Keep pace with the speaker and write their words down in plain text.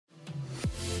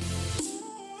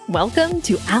Welcome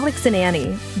to Alex and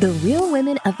Annie, the real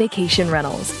women of vacation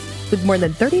rentals. With more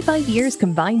than 35 years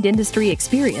combined industry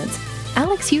experience,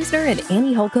 Alex Husner and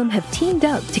Annie Holcomb have teamed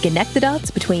up to connect the dots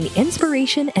between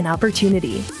inspiration and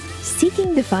opportunity,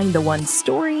 seeking to find the one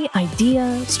story,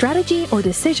 idea, strategy, or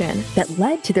decision that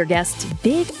led to their guests'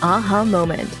 big aha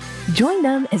moment. Join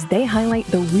them as they highlight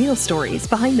the real stories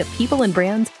behind the people and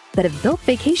brands that have built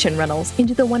vacation rentals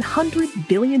into the $100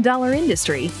 billion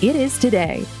industry it is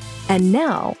today. And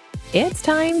now, it's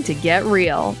time to get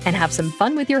real and have some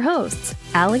fun with your hosts,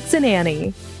 Alex and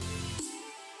Annie.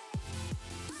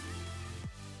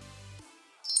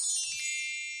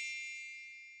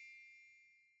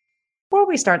 Before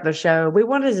we start the show, we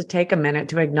wanted to take a minute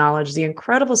to acknowledge the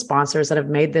incredible sponsors that have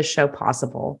made this show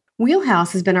possible.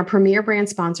 Wheelhouse has been our premier brand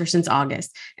sponsor since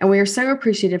August, and we are so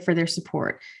appreciative for their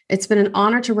support. It's been an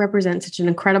honor to represent such an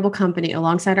incredible company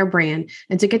alongside our brand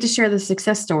and to get to share the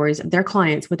success stories of their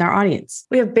clients with our audience.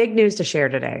 We have big news to share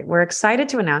today. We're excited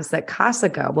to announce that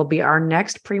Casago will be our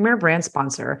next premier brand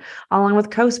sponsor, along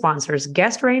with co-sponsors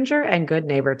Guest Ranger and Good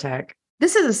Neighbor Tech.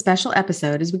 This is a special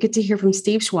episode as we get to hear from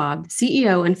Steve Schwab,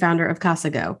 CEO and founder of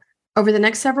Casago. Over the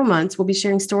next several months, we'll be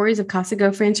sharing stories of Casago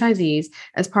franchisees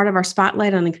as part of our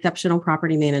Spotlight on Exceptional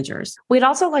Property Managers. We'd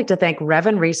also like to thank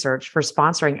Revan Research for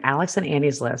sponsoring Alex and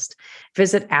Annie's List.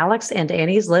 Visit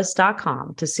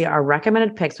alexandannieslist.com to see our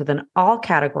recommended picks within all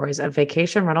categories of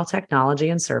vacation rental technology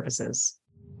and services.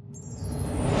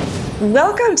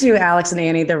 Welcome to Alex and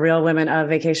Annie, the real women of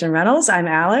vacation rentals. I'm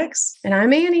Alex. And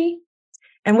I'm Annie.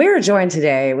 And we are joined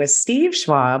today with Steve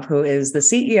Schwab, who is the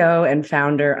CEO and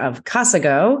founder of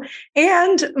Casago,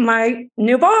 and my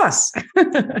new boss.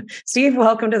 Steve,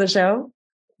 welcome to the show.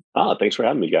 Thanks for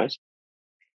having me, guys.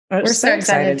 We're so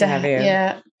excited to have you.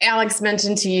 Yeah. Alex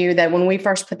mentioned to you that when we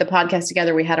first put the podcast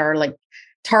together, we had our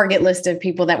target list of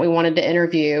people that we wanted to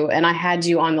interview. And I had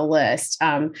you on the list.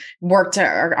 Worked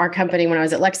at our company when I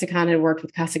was at Lexicon and worked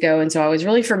with Casago. And so I was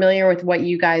really familiar with what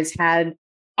you guys had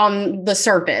on the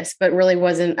surface, but really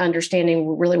wasn't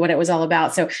understanding really what it was all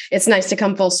about. So it's nice to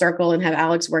come full circle and have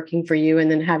Alex working for you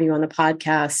and then have you on the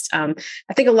podcast. I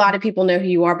think a lot of people know who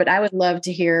you are, but I would love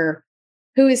to hear,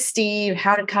 who is Steve?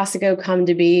 How did Casago come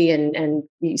to be? And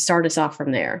you start us off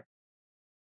from there.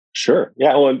 Sure.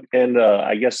 Yeah. Well, and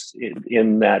I guess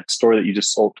in that story that you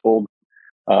just told,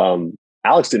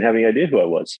 Alex didn't have any idea who I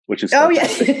was, which is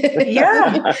fantastic.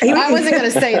 Yeah. I wasn't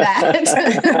going to say that.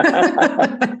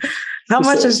 How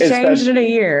much has changed in a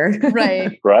year?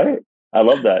 Right. Right. I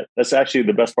love that. That's actually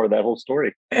the best part of that whole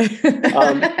story.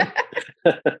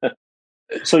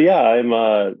 So yeah,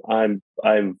 I've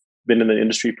been in the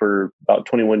industry for about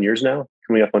 21 years now,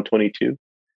 coming up on 22.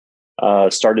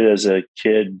 Started as a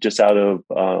kid just out of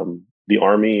the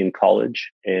Army in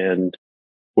college and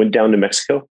went down to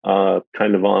Mexico,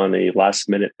 kind of on a last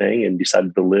minute thing, and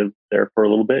decided to live there for a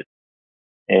little bit.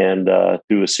 And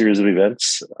through a series of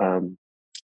events,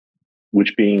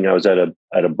 which being I was at a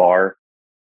bar,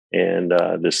 and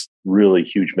this really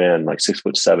huge man, like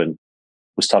 6'7",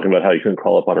 was talking about how you couldn't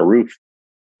crawl up on a roof.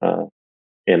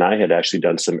 And I had actually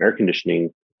done some air conditioning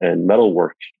and metal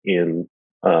work in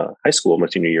high school my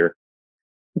senior year.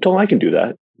 I told him I can do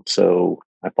that. So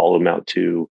I followed him out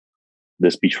to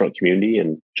this beachfront community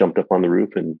and jumped up on the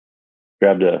roof and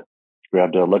grabbed an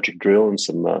electric drill and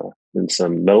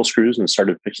some metal screws and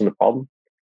started fixing the problem.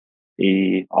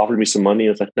 He offered me some money. I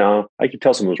was like, no, I could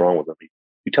tell something was wrong with him.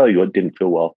 He tell you it didn't feel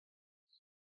well.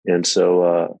 And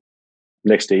so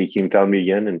next day he came and found me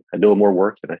again, and I did a little more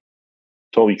work. And I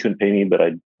told him he couldn't pay me, but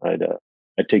I'd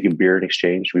take a beer in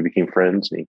exchange. We became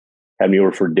friends, and he had me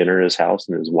over for dinner at his house.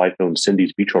 And his wife owned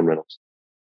Cindy's Beach Home Rentals.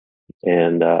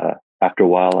 And after a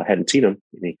while, I hadn't seen him,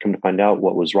 and he come to find out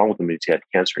what was wrong with him. He had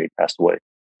cancer and he passed away.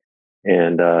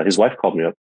 And his wife called me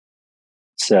up,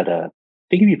 said, I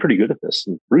think you'd be pretty good at this.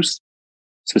 And Bruce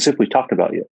specifically talked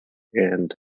about you.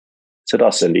 And I said, oh,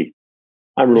 Cindy,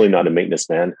 I'm really not a maintenance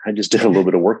man. I just did a little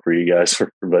bit of work for you guys,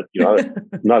 but I'm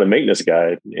not a maintenance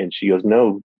guy. And she goes,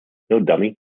 no,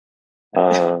 dummy.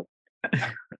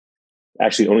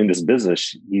 Actually owning this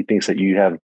business, he thinks that you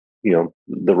have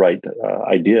the right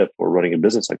idea for running a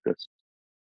business like this.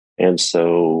 And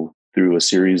so through a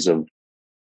series of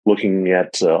looking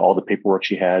at all the paperwork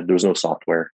she had, there was no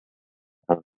software.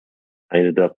 I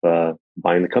ended up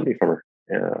buying the company from her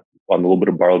on a little bit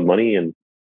of borrowed money and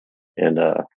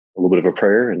a little bit of a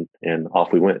prayer, and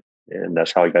off we went. And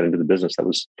that's how I got into the business. That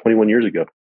was 21 years ago.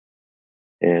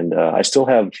 And I still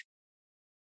have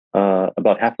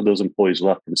about half of those employees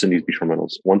left from Cindy's Beach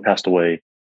Rentals. One passed away.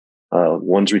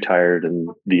 One's retired, and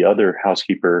the other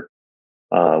housekeeper,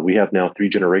 we have now 3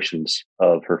 generations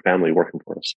of her family working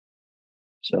for us.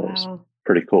 So It's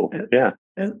pretty cool. Yeah.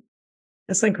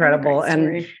 That's incredible.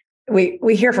 And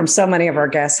we hear from so many of our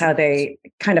guests how they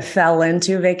kind of fell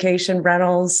into vacation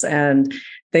rentals and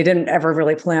they didn't ever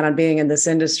really plan on being in this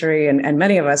industry. And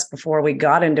many of us, before we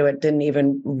got into it, didn't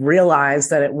even realize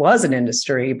that it was an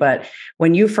industry. But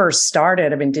when you first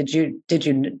started, I mean, did you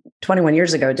 21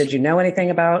 years ago, did you know anything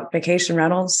about vacation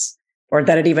rentals or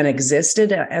that it even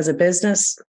existed as a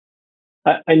business?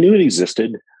 I knew it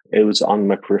existed. It was on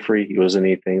my periphery. It wasn't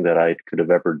anything that I could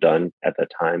have ever done at that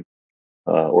time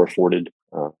or afforded.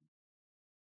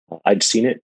 I'd seen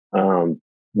it,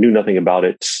 knew nothing about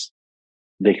it.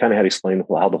 They kind of had explained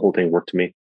how the whole thing worked to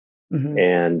me. Mm-hmm.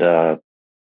 And,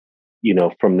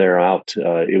 from there out,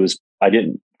 I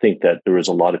didn't think that there was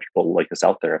a lot of people like us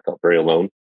out there. I felt very alone.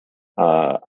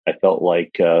 I felt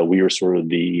like we were sort of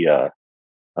the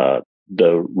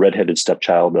redheaded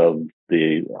stepchild of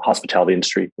the hospitality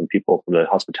industry. When people from the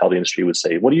hospitality industry would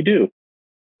say, "What do you do?"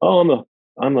 "Oh,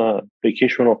 I'm a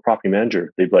vacation rental property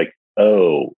manager." They'd be like,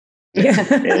 "Oh." Yeah.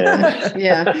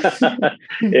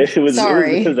 It was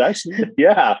actually,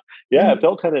 it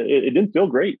felt kind of, it didn't feel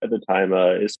great at the time.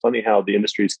 It's funny how the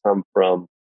industry's come from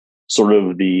sort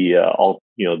of the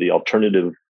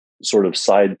alternative sort of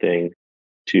side thing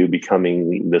to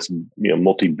becoming this,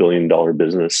 multi-billion-dollar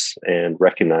business and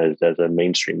recognized as a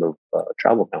mainstream of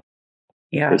travel now.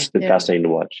 Yeah. It's been fascinating to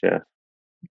watch. Yeah.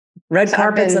 Red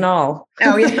carpets and all.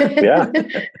 Oh yeah. Yeah.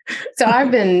 So I've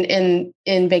been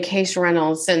in vacation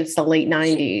rentals since the late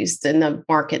 90s in the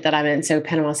market that I'm in. So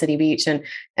Panama City Beach. And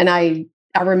I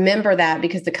remember that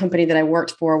because the company that I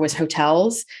worked for was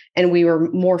hotels and we were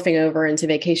morphing over into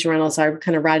vacation rentals. So I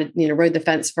kind of rode the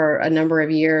fence for a number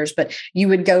of years, but you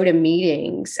would go to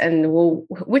meetings and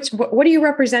what are you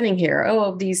representing here?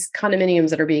 Oh, these condominiums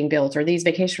that are being built or these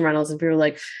vacation rentals. And we were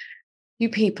like, you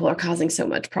people are causing so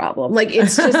much problem. Like it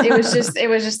was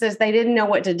just this, they didn't know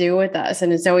what to do with us.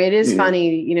 And so it is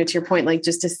funny, to your point, like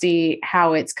just to see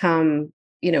how it's come,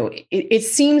 it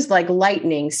seems like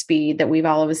lightning speed that we've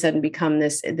all of a sudden become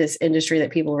this industry that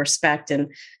people respect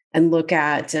and look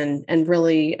at and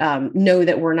really know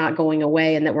that we're not going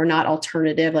away and that we're not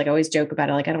alternative. Like I always joke about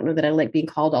it. Like, I don't know that I like being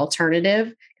called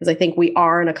alternative because I think we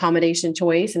are an accommodation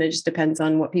choice and it just depends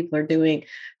on what people are doing.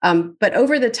 But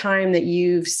over the time that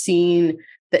you've seen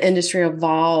the industry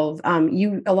evolve,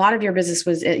 a lot of your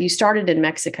business you started in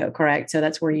Mexico, correct? So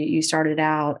that's where you started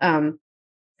out. And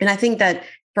I think that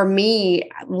for me,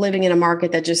 living in a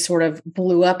market that just sort of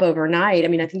blew up overnight, I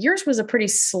mean, I think yours was a pretty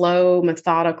slow,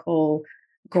 methodical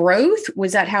growth.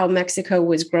 Was that how Mexico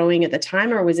was growing at the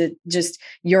time, or was it just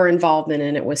your involvement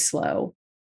and it was slow?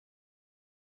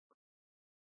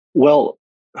 Well,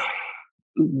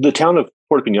 the town of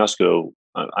Puerto Penasco,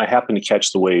 I happened to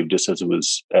catch the wave just as it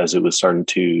was starting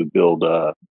to build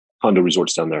condo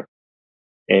resorts down there.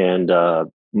 And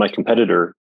my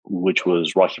competitor, which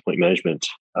was Rocky Point Management,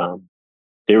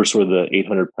 they were sort of the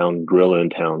 800-pound gorilla in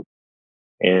town.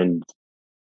 And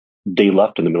they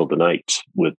left in the middle of the night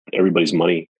with everybody's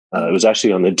money. It was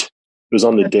actually on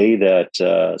the day that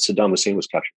Saddam Hussein was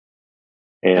captured.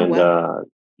 And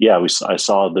I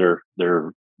saw their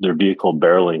vehicle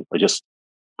barreling, like just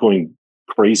going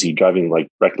crazy, driving like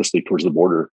recklessly towards the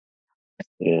border.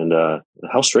 And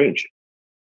how strange.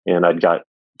 And I got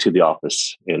to the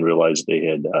office and realized they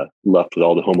had left with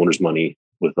all the homeowners' money,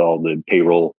 with all the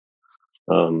payroll,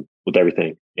 with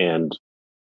everything. And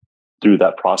through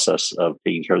that process of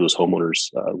taking care of those homeowners,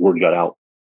 word got out.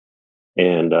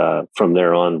 And from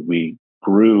there on, we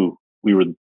grew. We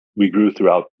grew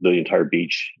throughout the entire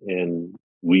beach, and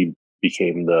we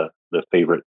became the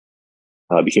favorite,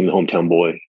 became the hometown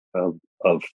boy of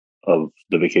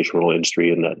the vacation rental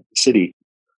industry in that city.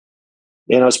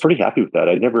 And I was pretty happy with that.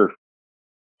 I never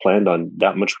planned on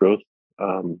that much growth.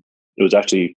 It was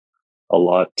actually a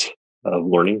lot of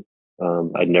learning.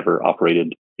 I'd never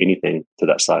operated anything to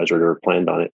that size or never planned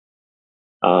on it.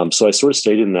 So I sort of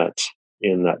stayed in that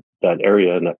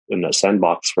area, in that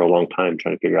sandbox for a long time,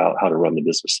 trying to figure out how to run the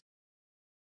business.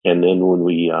 And then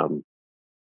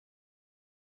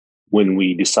when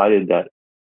we decided that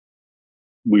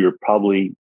we were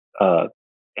probably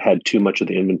had too much of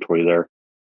the inventory there,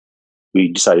 we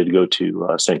decided to go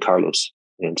to San Carlos.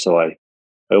 And so I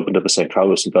opened up a San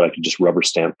Carlos and thought I could just rubber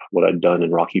stamp what I'd done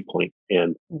in Rocky Point.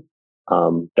 And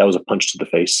that was a punch to the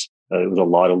face. It was a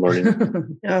lot of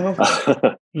learning.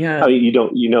 Yeah. I mean,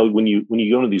 when you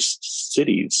go into these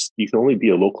cities, you can only be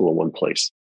a local in one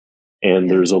place. And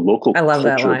there's a local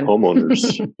culture of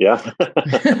homeowners. Yeah.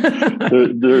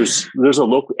 there's a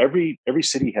local, every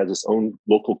city has its own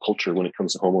local culture when it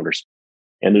comes to homeowners.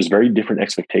 And there's very different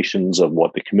expectations of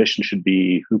what the commission should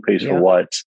be, who pays for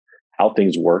what, how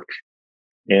things work.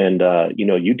 And,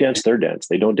 you dance their dance.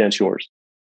 They don't dance yours.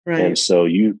 Right. And so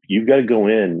you've got to go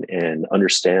in and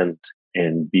understand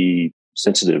and be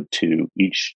sensitive to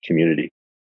each community.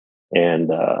 And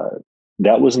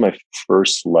that was my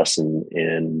first lesson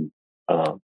in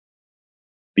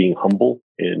being humble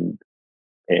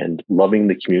and loving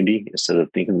the community instead of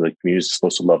thinking the community is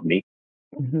supposed to love me.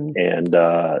 Mm-hmm. And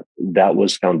that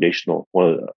was foundational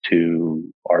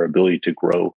to our ability to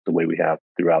grow the way we have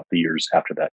throughout the years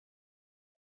after that.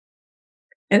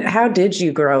 And how did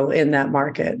you grow in that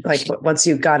market? Like once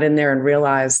you got in there and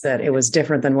realized that it was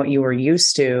different than what you were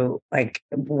used to, like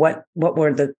what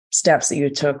were the steps that you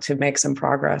took to make some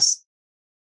progress?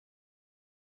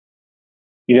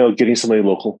 Getting somebody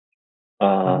local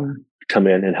come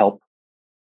in and help.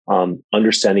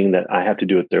 Understanding that I have to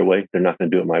do it their way. They're not going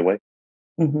to do it my way.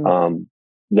 Mm-hmm.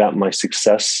 That my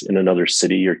success in another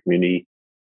city or community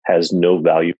has no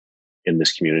value in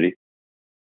this community.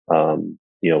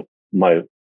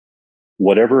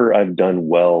 Whatever I've done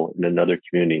well in another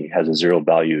community has a zero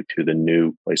value to the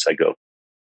new place I go.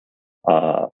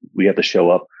 We have to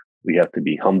show up. We have to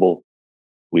be humble.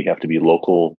 We have to be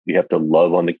local. We have to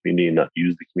love on the community and not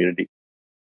use the community.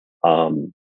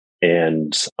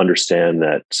 And understand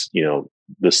that,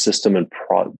 the system and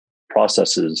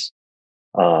processes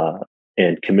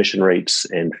and commission rates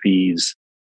and fees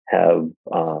have,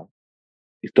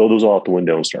 you throw those all out the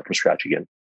window and start from scratch again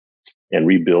and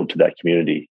rebuild to that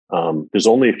community. There's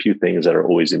only a few things that are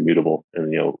always immutable,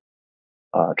 and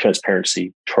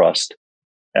transparency, trust,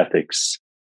 ethics,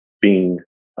 being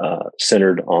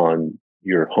centered on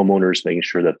your homeowners, making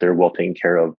sure that they're well taken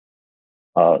care of,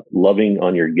 loving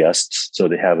on your guests so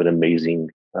they have an amazing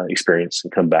experience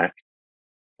and come back.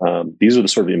 These are the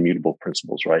sort of immutable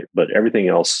principles, right? But everything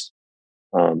else,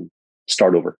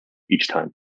 start over each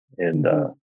time, and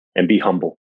be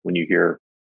humble when you hear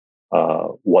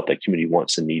what that community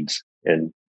wants and needs,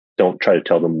 and don't try to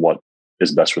tell them what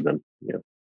is best for them.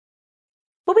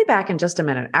 We'll be back in just a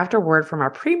minute after word from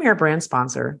our premier brand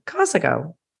sponsor,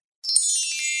 Casago.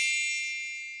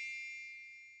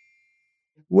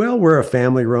 Well, we're a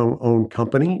family-owned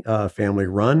company,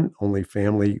 family-run, only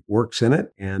family works in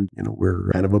it. And,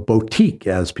 we're kind of a boutique,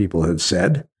 as people have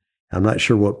said. I'm not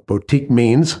sure what boutique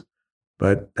means,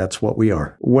 but that's what we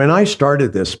are. When I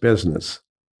started this business,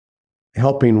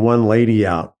 helping one lady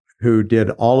out who did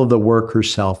all of the work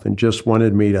herself and just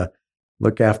wanted me to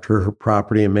look after her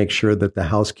property and make sure that the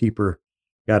housekeeper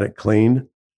got it cleaned,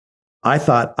 I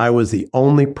thought I was the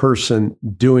only person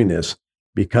doing this,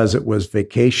 because it was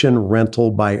vacation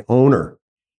rental by owner.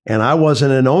 And I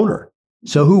wasn't an owner.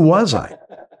 So who was I?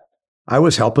 I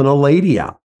was helping a lady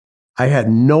out. I had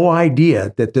no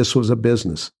idea that this was a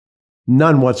business.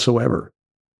 None whatsoever.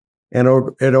 And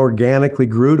it organically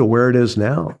grew to where it is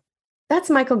now. That's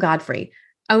Michael Godfrey,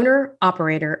 owner,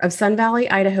 operator of Sun Valley,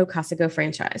 Idaho Casago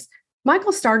franchise.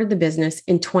 Michael started the business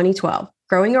in 2012,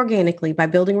 growing organically by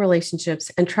building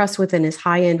relationships and trust within his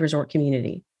high-end resort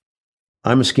community.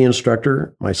 I'm a ski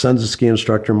instructor. My son's a ski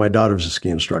instructor. My daughter's a ski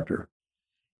instructor.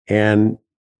 And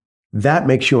that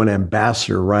makes you an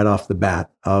ambassador right off the bat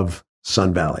of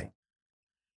Sun Valley.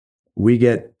 We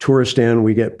get tourists in,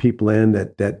 we get people in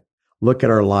that look at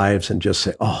our lives and just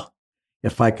say, oh,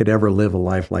 if I could ever live a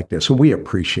life like this. And we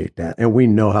appreciate that. And we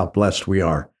know how blessed we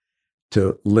are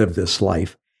to live this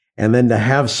life. And then to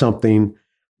have something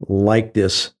like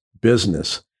this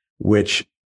business, which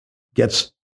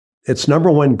gets its number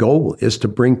one goal is to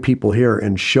bring people here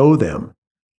and show them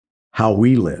how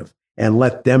we live and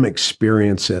let them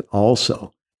experience it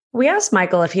also. We asked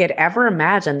Michael if he had ever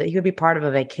imagined that he would be part of a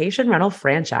vacation rental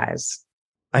franchise.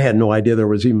 I had no idea there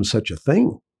was even such a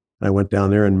thing. I went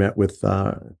down there and met with,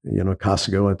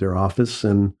 Casago at their office,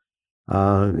 and,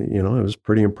 it was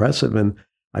pretty impressive. And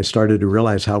I started to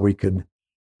realize how we could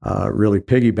really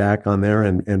piggyback on there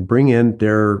and bring in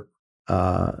their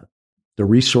the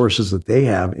resources that they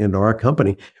have into our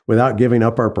company without giving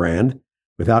up our brand,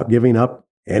 without giving up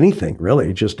anything,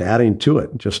 really, just adding to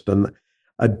it,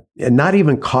 and not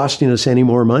even costing us any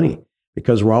more money,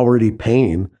 because we're already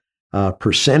paying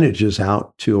percentages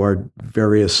out to our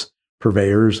various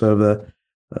purveyors of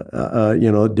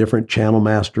the, different channel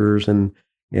masters and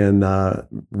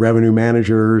revenue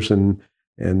managers and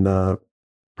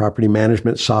property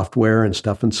management software and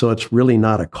stuff. And so it's really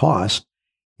not a cost.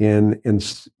 In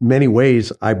many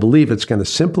ways, I believe it's going to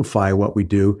simplify what we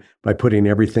do by putting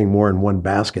everything more in one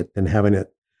basket and having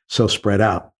it so spread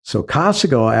out. So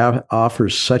Casago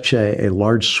offers such a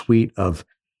large suite of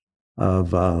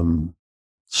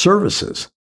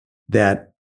services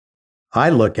that I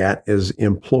look at as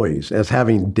employees, as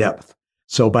having depth.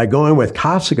 So by going with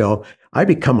Casago, I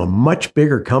become a much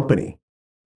bigger company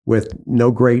with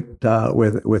no great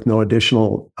with no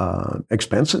additional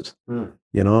expenses.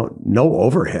 No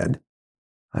overhead.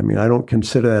 I mean, I don't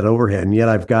consider that overhead, and yet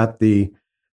I've got the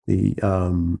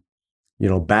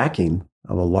backing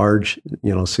of a large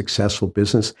successful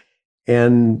business,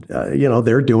 and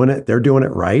they're doing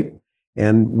it right,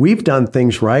 and we've done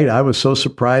things right. I was so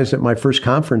surprised at my first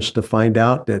conference to find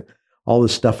out that all the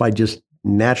stuff I just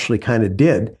naturally kind of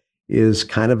did is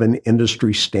kind of an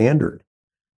industry standard.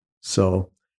 So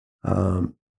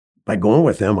by going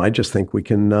with them, I just think we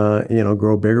can,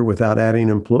 grow bigger without adding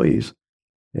employees,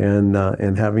 and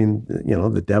having,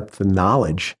 the depth and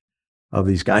knowledge of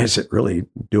these guys that really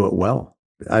do it well.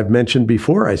 I've mentioned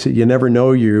before, I said, you never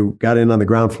know you got in on the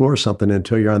ground floor of something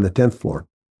until you're on the 10th floor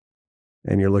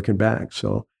and you're looking back.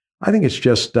 So I think it's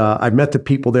just, I've met the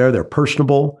people there. They're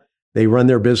personable. They run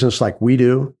their business like we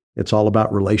do. It's all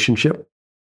about relationship.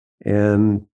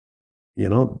 And,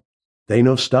 they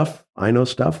know stuff. I know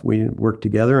stuff. We work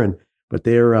together, but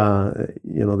they're,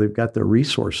 they've got the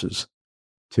resources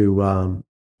to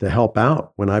help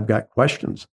out when I've got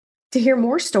questions. To hear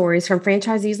more stories from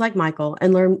franchisees like Michael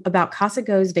and learn about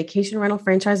Casago's vacation rental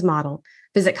franchise model,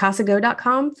 visit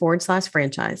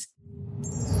casago.com/franchise.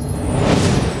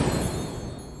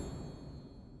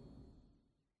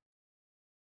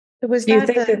 Was that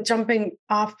the jumping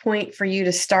off point for you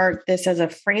to start this as a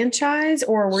franchise,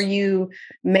 or were you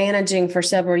managing for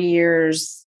several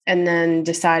years and then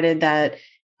decided that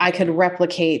I could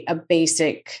replicate a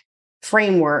basic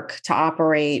framework to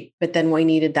operate, but then we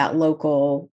needed that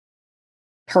local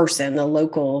person, the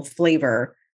local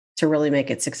flavor to really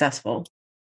make it successful?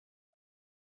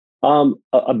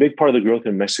 A big part of the growth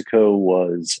in Mexico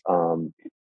was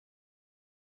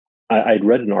I'd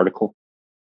read an article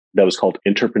that was called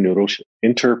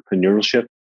entrepreneurship,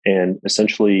 and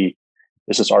essentially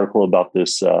it's this article about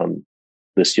this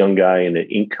young guy in an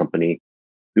ink company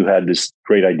who had this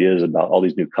great ideas about all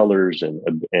these new colors and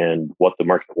what the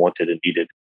market wanted and needed,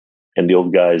 and the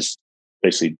old guys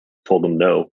basically told him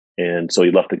no, and so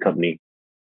he left the company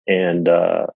and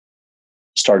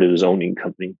started his own ink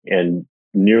company and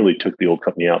nearly took the old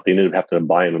company out. They ended up having to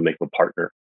buy him and make him a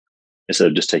partner instead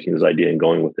of just taking his idea and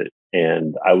going with it.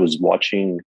 And I was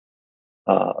watching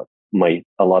a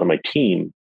lot of my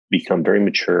team become very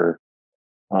mature.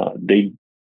 They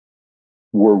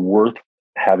were worth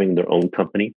having their own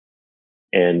company,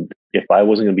 and if I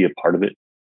wasn't going to be a part of it,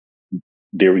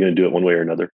 they were going to do it one way or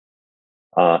another,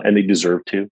 and they deserve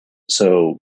to.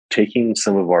 So taking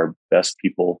some of our best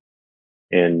people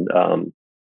and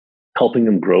helping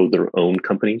them grow their own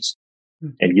companies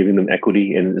and giving them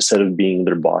equity, and instead of being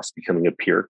their boss, becoming a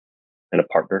peer and a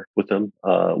partner with them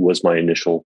was my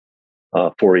initial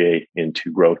foray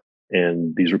into growth.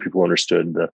 And these were people who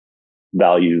understood the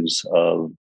values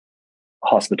of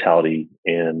hospitality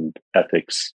and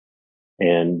ethics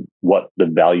and what the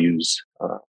values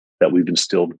that we've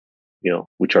instilled,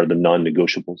 which are the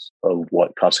non-negotiables of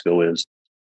what Casago is.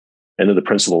 And then the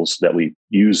principles that we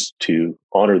use to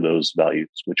honor those values,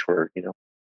 which were,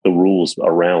 the rules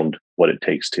around what it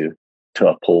takes to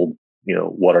uphold,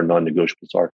 what our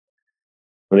non-negotiables are.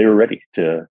 And they were ready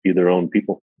to be their own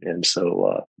people. And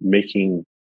so making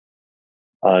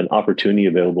an opportunity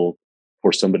available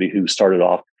for somebody who started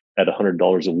off at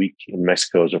 $100 a week in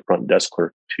Mexico as a front desk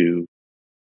clerk to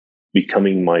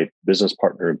becoming my business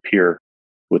partner and peer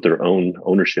with their own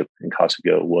ownership in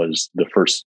Casago was the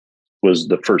first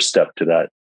step to that.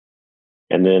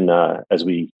 And then as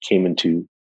we came into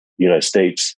the United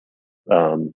States,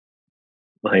 I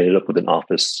ended up with an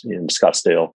office in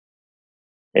Scottsdale,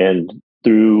 and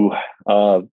through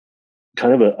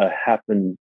kind of a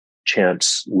happen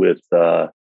chance with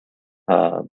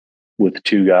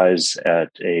two guys at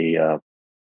a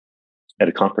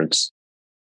conference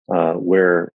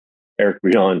where Eric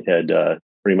Brion had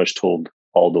pretty much told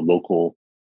all the local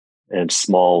and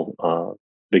small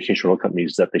vacation rental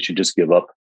companies that they should just give up,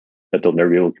 that they'll never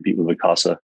be able to compete with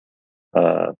Vacasa.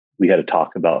 We had a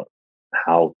talk about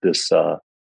how this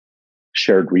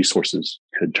shared resources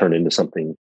could turn into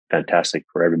something fantastic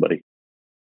for everybody.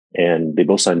 And they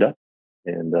both signed up.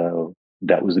 And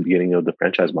that was the beginning of the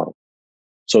franchise model.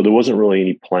 So there wasn't really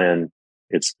any plan.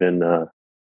 It's been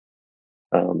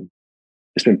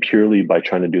purely by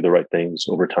trying to do the right things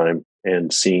over time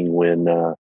and seeing when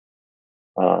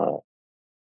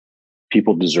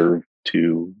people deserve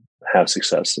to have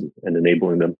success and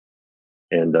enabling them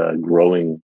and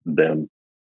growing them,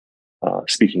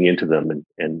 speaking into them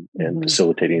and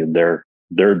facilitating their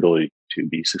ability to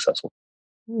be successful.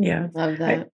 Yeah, love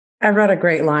that. I read a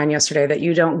great line yesterday that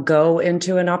you don't go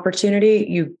into an opportunity,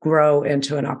 you grow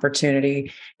into an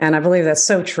opportunity. And I believe that's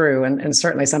so true. And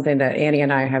certainly something that Annie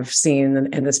and I have seen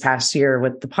in this past year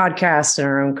with the podcast and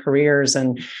our own careers,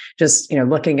 and just,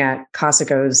 looking at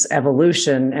Casago's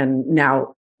evolution. And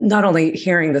now not only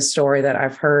hearing the story that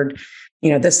I've heard,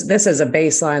 this is a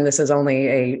baseline. This is only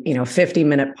a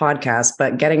 50-minute podcast,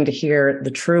 but getting to hear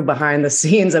the true behind the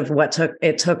scenes of what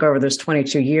it took over those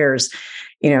 22 years.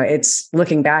 It's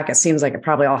looking back, it seems like it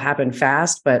probably all happened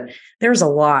fast, but there's a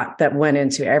lot that went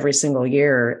into every single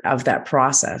year of that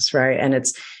process, right? And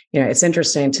it's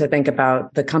interesting to think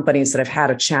about the companies that have had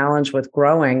a challenge with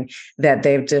growing, that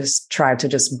they've just tried to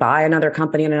just buy another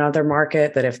company in another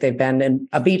market, that if they've been in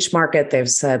a beach market, they've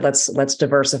said, let's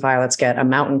diversify, let's get a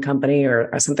mountain company or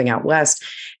something out west.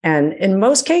 And in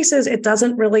most cases, it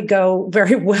doesn't really go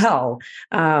very well.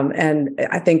 And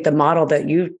I think the model that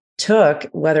you took,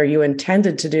 whether you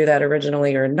intended to do that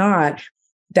originally or not,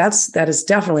 that is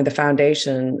definitely the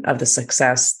foundation of the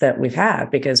success that we've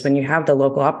had. Because when you have the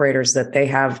local operators, that they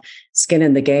have skin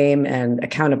in the game and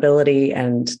accountability,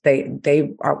 and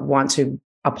they want to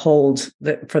uphold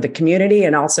for the community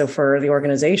and also for the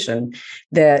organization,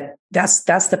 that's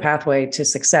the pathway to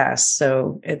success.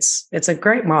 So it's a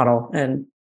great model, and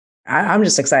I'm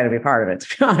just excited to be part of it,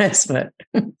 to be honest. But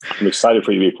I'm excited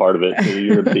for you to be part of it.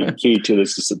 You're a big key to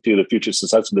this, to the future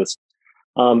success of this.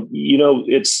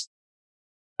 It's,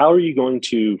 how are you going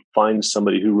to find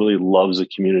somebody who really loves a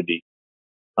community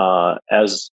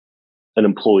as an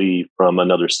employee from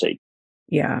another state?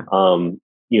 Yeah.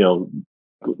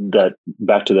 That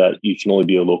back to that, you can only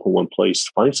be a local one place.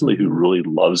 Find somebody who really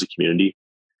loves a community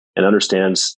and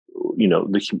understands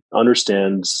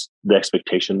understands the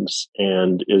expectations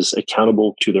and is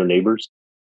accountable to their neighbors.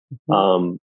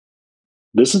 Mm-hmm.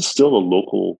 This is still a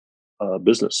local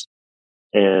business.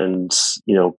 And,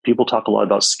 people talk a lot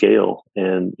about scale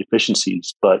and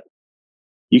efficiencies, but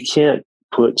you can't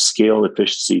put scale and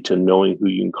efficiency to knowing who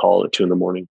you can call at 2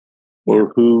 a.m.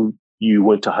 or who you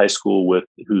went to high school with,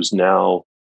 who's now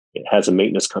has a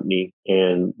maintenance company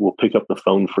and will pick up the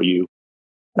phone for you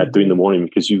at 3 a.m.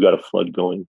 because you got a flood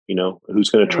going. Who's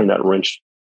going to turn that wrench?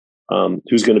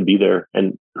 Who's going to be there,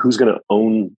 and who's going to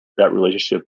own that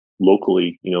relationship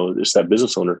locally? It's that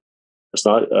business owner. It's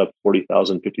not a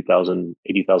 $40,000, $50,000,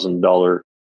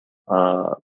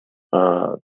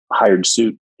 $80,000 hired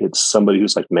suit. It's somebody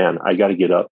who's like, man, I got to get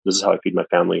up. This is how I feed my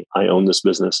family. I own this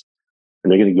business,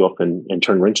 and they're going to go up and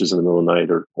turn wrenches in the middle of the night,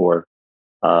 or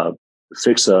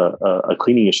fix a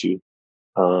cleaning issue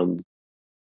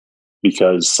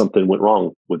because something went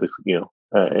wrong with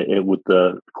with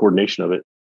the coordination of it.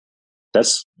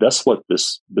 That's what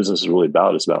this business is really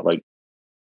about. It's about like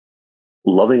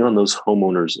loving on those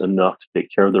homeowners enough to take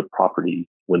care of their property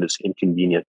when it's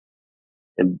inconvenient,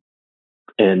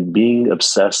 and being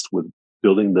obsessed with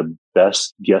building the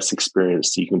best guest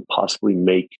experience that you can possibly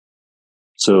make,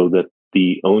 so that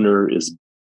the owner is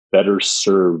better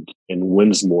served and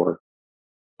wins more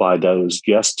by those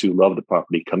guests who love the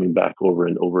property coming back over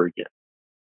and over again.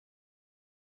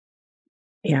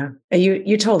 Yeah.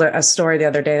 You told a story the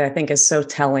other day that I think is so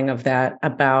telling of that,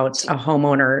 about a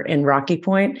homeowner in Rocky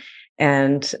Point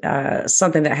and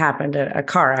something that happened, a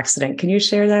car accident. Can you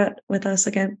share that with us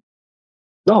again?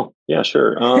 Oh, yeah,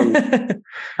 sure.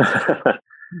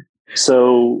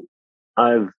 So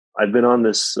I've been on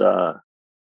this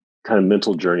kind of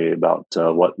mental journey about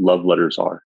what love letters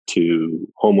are to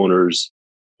homeowners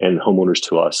and homeowners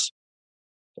to us.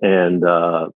 And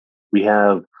we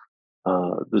have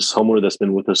this homeowner that's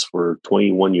been with us for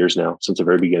 21 years now, since the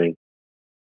very beginning.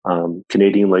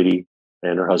 Canadian lady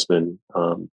and her husband.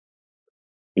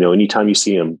 Anytime you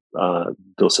see them,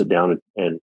 they'll sit down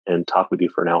and talk with you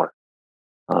for an hour.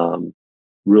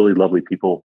 Really lovely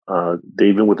people.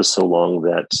 They've been with us so long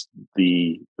that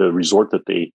the resort that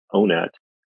they own at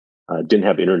didn't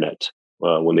have internet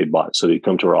when they bought, so they'd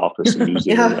come to our office and use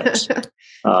the internet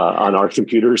on our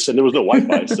computers, and there was no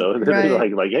Wi-Fi. So they're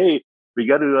like, hey, we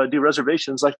got to do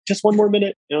reservations. Like, just one more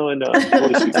minute, and go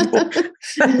to see people.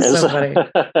 So funny.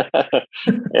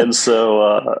 And so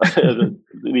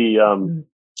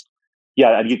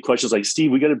I'd get questions like,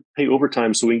 Steve, we got to pay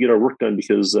overtime so we can get our work done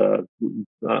because the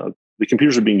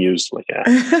computers are being used. Like,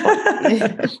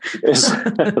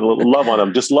 love on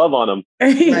them, just love on them.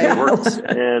 Yeah. It works.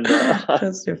 And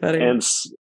that's too funny.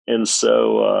 And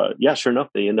so sure enough,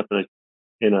 they end up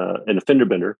in a fender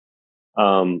bender.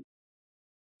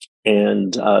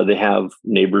 And they have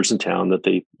neighbors in town that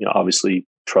they obviously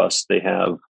trust. They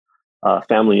have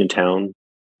family in town,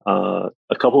 a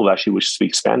couple of actually which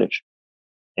speak Spanish.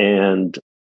 And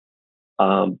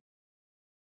when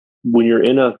you're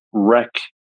in a wreck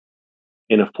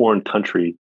in a foreign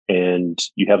country and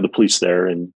you have the police there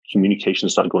and communication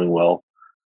is not going well,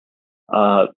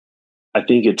 I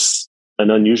think it's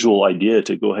an unusual idea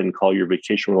to go ahead and call your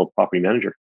vacation rental property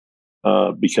manager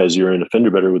because you're an offender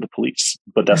better with the police.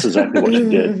 But that's exactly what she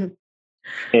did.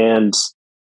 And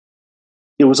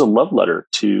it was a love letter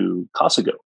to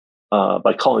Casago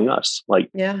by calling us.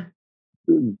 Like,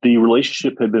 the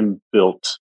relationship had been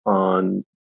built on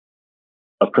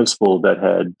a principle that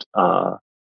had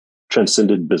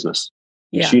transcended business.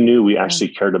 Yeah. She knew we actually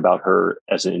cared about her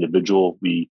as an individual.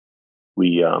 We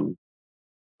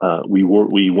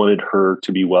wanted her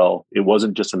to be well. It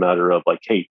wasn't just a matter of like,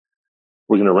 hey,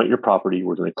 we're going to rent your property.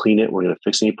 We're going to clean it. We're going to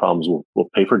fix any problems. We'll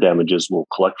pay for damages. We'll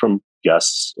collect from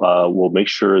guests. We'll make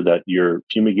sure that you're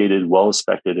fumigated, well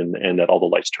inspected, and that all the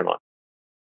lights turn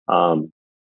on.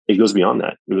 It goes beyond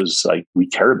that. It was like, we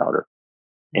care about her,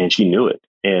 and she knew it.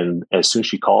 And as soon as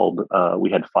she called, we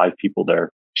had 5 people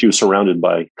there. She was surrounded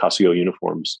by Casago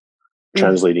uniforms,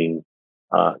 translating,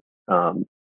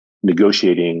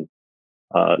 negotiating,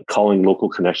 calling local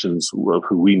connections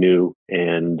who we knew,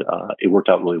 and it worked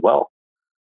out really well.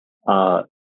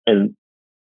 And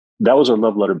that was our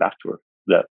love letter back to her,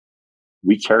 that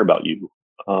we care about you,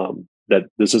 that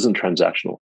this isn't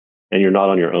transactional, and you're not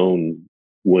on your own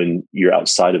when you're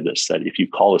outside of this, that if you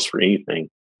call us for anything,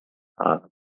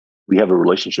 we have a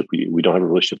relationship with you. We don't have a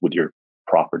relationship with your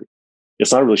property.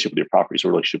 It's not a relationship with your property. It's a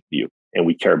relationship with you, and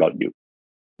we care about you.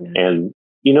 Yeah. And,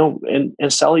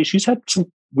 and Sally,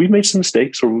 we've made some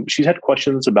mistakes, or she's had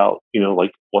questions about,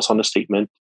 like what's on the statement,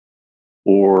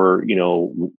 or,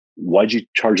 why'd you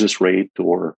charge this rate,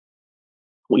 or,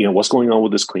 what's going on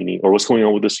with this cleaning, or what's going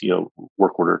on with this,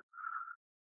 work order.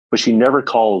 But she never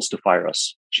calls to fire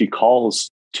us. She calls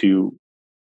to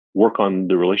work on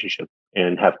the relationship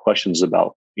and have questions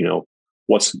about,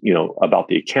 what's, about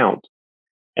the account.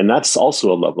 And that's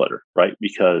also a love letter, right?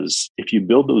 Because if you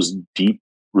build those deep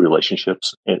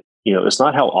relationships, and, it's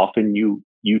not how often you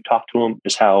talk to them,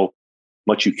 it's how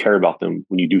much you care about them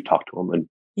when you do talk to them, and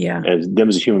as them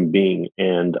as a human being.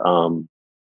 And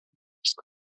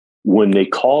when they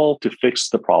call to fix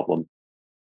the problem,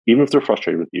 even if they're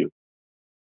frustrated with you,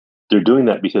 they're doing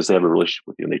that because they have a relationship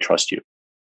with you and they trust you,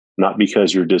 not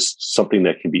because you're just something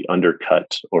that can be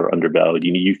undercut or undervalued.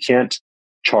 You can't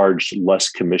charge less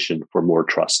commission for more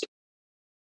trust.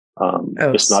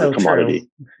 It's not a commodity.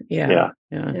 True. Yeah.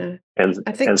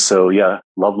 And so,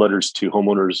 love letters to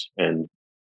homeowners and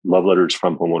love letters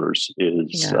from homeowners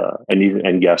is,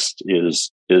 and guests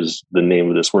is the name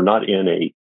of this. We're not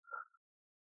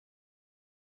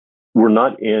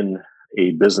in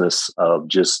a business of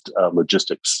just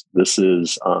logistics. This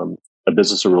is a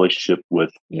business of relationship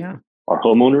with our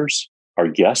homeowners, our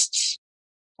guests,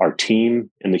 our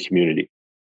team, and the community.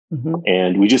 Mm-hmm.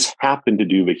 And we just happen to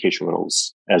do vacation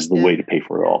rentals as the way to pay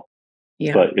for it all.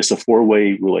 Yeah. But it's a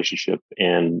 4-way relationship,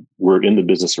 and we're in the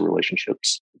business of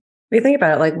relationships. When you think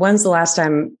about it, like, when's the last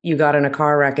time you got in a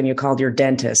car wreck and you called your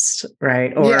dentist,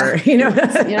 right? Or, you're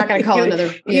not going to call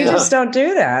another. You just don't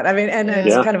do that. I mean, and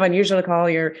it's kind of unusual to call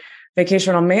your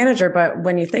vacation rental manager, but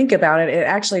when you think about it, it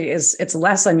actually it's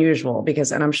less unusual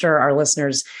because, and I'm sure our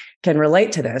listeners can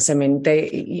relate to this. I mean,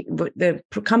 the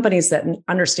companies that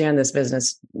understand this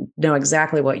business know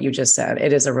exactly what you just said.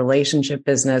 It is a relationship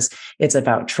business. It's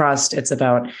about trust. It's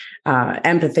about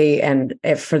empathy. And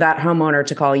if for that homeowner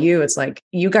to call you, it's like,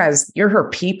 you guys, you're her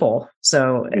people.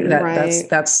 So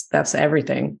that's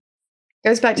everything.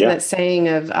 Goes back to that saying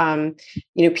of,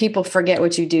 people forget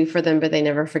what you do for them, but they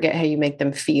never forget how you make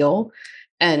them feel.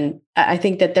 And I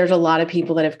think that there's a lot of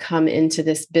people that have come into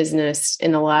this business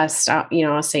in the last,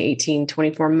 I'll say 18,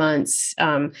 24 months,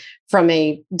 from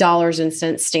a dollars and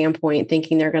cents standpoint,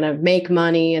 thinking they're going to make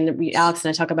money. And Alex and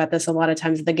I talk about this a lot of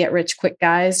times, the get rich quick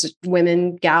guys,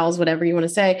 women, gals, whatever you want to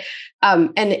say,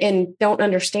 and don't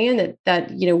understand that,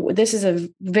 this is a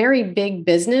very big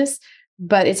business,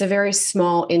 but it's a very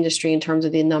small industry in terms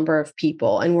of the number of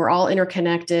people, and we're all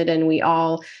interconnected and we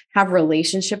all have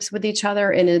relationships with each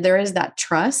other. And there is that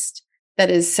trust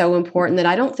that is so important that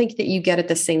I don't think that you get at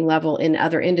the same level in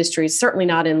other industries, certainly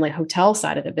not in the hotel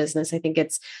side of the business. I think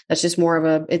that's just more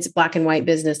of it's black and white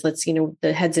business. Let's,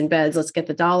 the heads in beds, let's get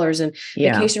the dollars. And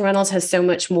vacation rentals has so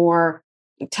much more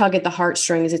tug at the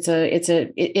heartstrings. It's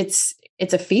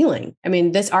a feeling. I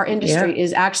mean, our industry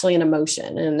is actually an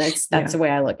emotion, and that's the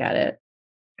way I look at it.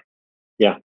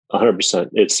 Yeah, 100%.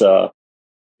 It's,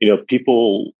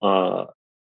 people are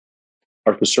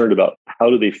concerned about how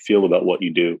do they feel about what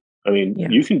you do. I mean,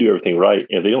 you can do everything right.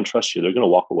 If they don't trust you, they're going to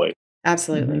walk away.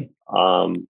 Absolutely.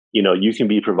 You can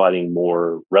be providing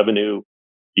more revenue.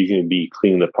 You can be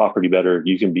cleaning the property better.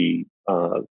 You can be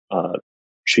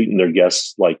treating their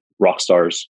guests like rock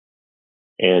stars.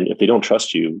 And if they don't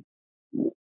trust you,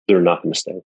 they're not going to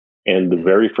stay. And the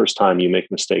very first time you make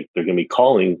a mistake, they're going to be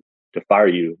calling to fire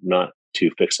you, not to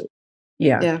fix it.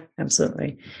 Yeah,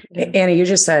 absolutely. Yeah. Annie, you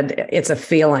just said it's a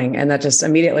feeling, and that just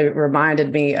immediately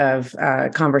reminded me of a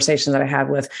conversation that I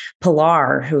had with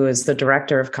Pilar, who is the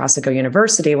director of Casago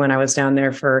University, when I was down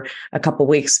there for a couple of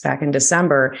weeks back in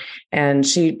December. And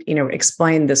she,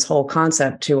 explained this whole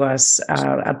concept to us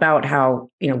about how,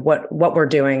 what we're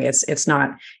doing. It's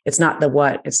not the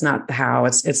what, it's not the how,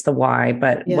 it's the why.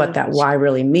 But what that why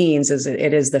really means is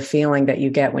it is the feeling that you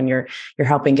get when you're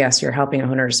helping guests, you're helping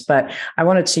owners. But I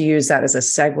wanted to use that as a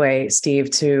segue, Steve,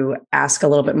 to ask a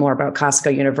little bit more about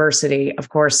Casago University. Of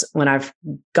course, when I've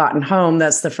gotten home,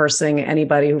 that's the first thing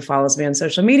anybody who follows me on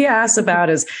social media asks about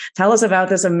is, tell us about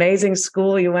this amazing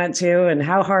school you went to, and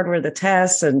how hard were the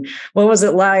tests, and what was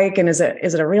it like, and is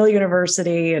it a real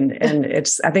university? And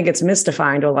I think it's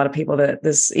mystifying to a lot of people that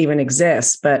this even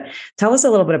exists. But tell us a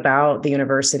little bit about the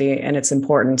university and its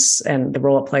importance and the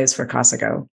role it plays for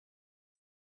Casago.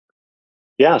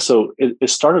 Yeah, so it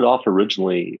started off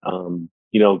originally,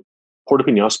 Puerto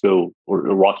Penasco or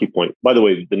Rocky Point. By the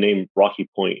way, the name Rocky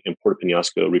Point and Puerto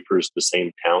Penasco refers to the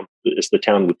same town. It's the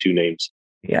town with two names.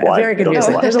 Yeah, why? Very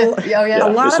confusing. There's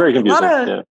very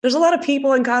confusing. There's a lot of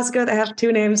people in Casago that have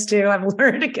two names too. I've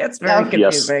learned it gets very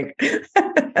confusing.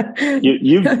 Yes.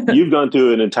 You've gone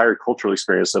through an entire cultural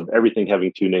experience of everything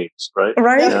having two names, right?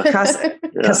 Right. Yeah.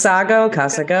 Casago.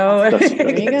 It's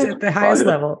at the highest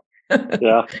level.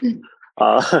 Yeah.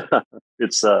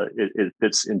 It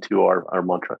fits into our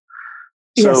mantra.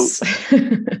 So yes.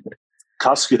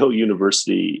 Casago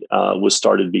University was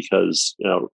started because,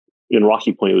 in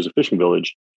Rocky Point, it was a fishing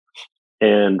village.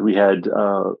 And we had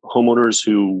homeowners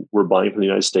who were buying from the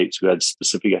United States who had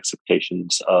specific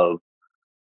expectations of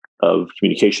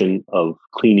communication, of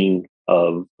cleaning,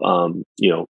 of,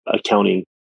 accounting.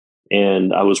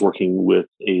 And I was working with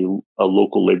a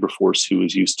local labor force who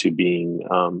was used to being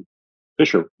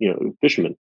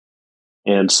fishermen.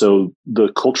 And so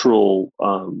the cultural,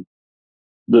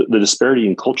 the disparity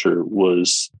in culture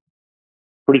was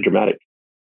pretty dramatic.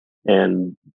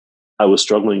 And I was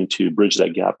struggling to bridge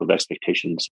that gap of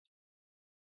expectations.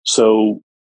 So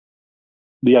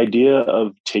the idea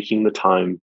of taking the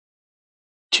time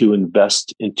to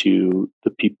invest into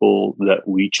the people that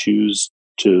we choose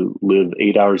to live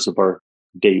 8 hours of our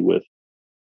day with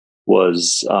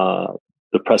was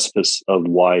the precipice of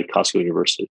why Casago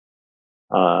University.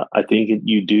 I think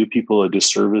you do people a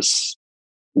disservice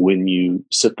when you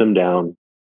sit them down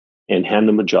and hand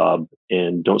them a job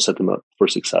and don't set them up for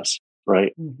success,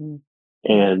 right? Mm-hmm.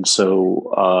 And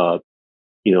so,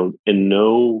 in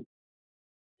no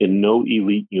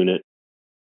elite unit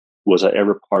was I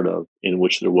ever part of in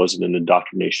which there wasn't an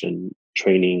indoctrination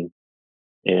training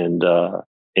and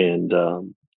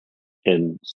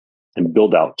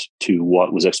build out to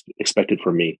what was expected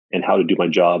from me and how to do my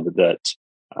job that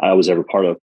I was ever part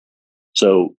of.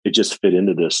 So it just fit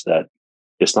into this, that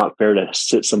it's not fair to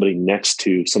sit somebody next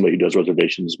to somebody who does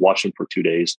reservations, watch them for 2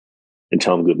 days and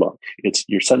tell them good luck.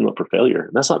 You're setting them up for failure.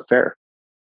 And that's not fair.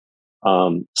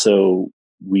 So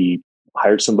we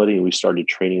hired somebody and we started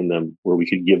training them where we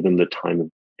could give them the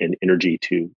time and energy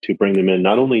to bring them in,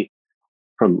 not only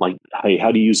from like, hey,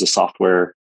 how do you use the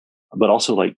software, but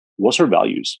also like, what's our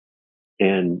values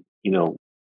and,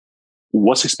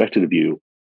 what's expected of you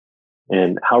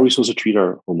and how are we supposed to treat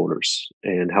our homeowners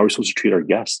and how are we supposed to treat our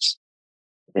guests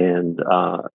and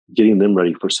getting them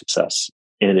ready for success.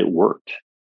 And it worked.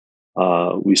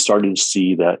 We started to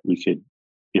see that we could,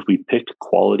 if we picked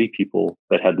quality people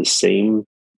that had the same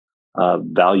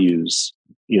values,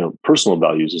 personal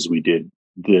values as we did,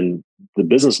 then the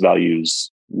business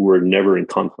values were never in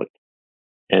conflict.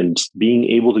 And being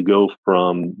able to go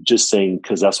from just saying,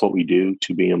 because that's what we do,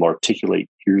 to being able to articulate,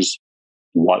 here's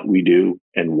what we do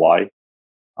and why,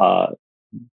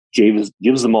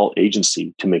 gives them all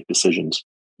agency to make decisions.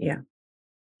 Yeah.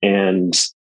 And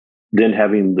then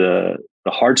having the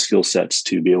hard skill sets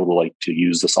to be able to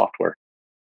use the software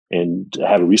and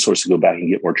have a resource to go back and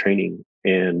get more training.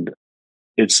 And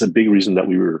it's a big reason that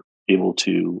we were able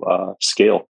to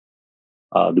scale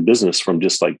the business from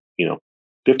just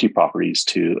 50 properties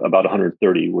to about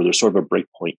 130, where there's sort of a break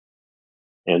point.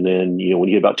 And then, when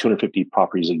you get about 250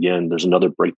 properties again, there's another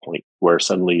break point where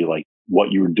suddenly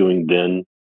what you were doing then,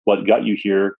 what got you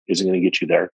here isn't going to get you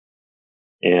there.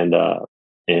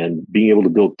 And being able to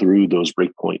build through those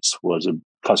break points was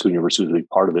Casago University was a big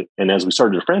part of it. And as we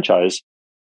started to franchise,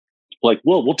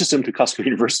 we'll just send them to Casago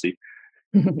University.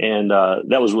 And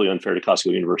that was really unfair to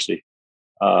Casago University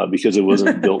because it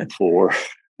wasn't built for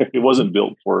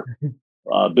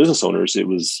business owners, it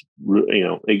was,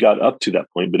 it got up to that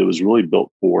point, but it was really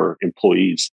built for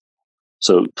employees.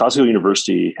 So Casago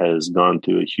University has gone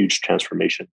through a huge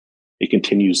transformation. It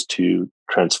continues to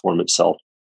transform itself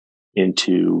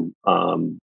into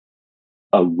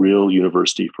a real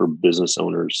university for business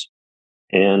owners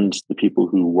and the people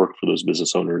who work for those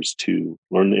business owners to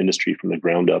learn the industry from the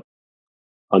ground up,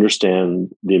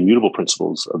 understand the immutable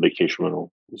principles of vacation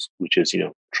rental, which is,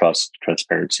 trust,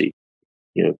 transparency,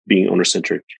 being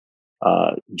owner-centric,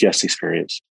 guest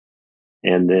experience,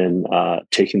 and then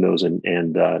taking those and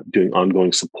doing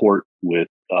ongoing support with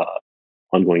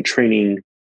ongoing training,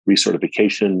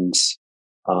 recertifications,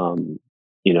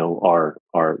 our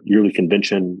yearly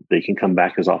convention. They can come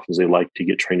back as often as they like to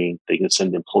get training. They can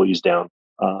send employees down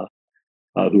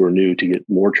who are new to get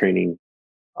more training.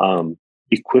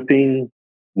 Equipping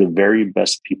the very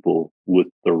best people with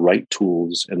the right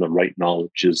tools and the right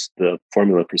knowledge is the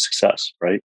formula for success,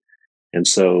 right? And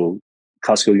so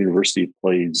Casago University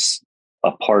plays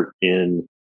a part in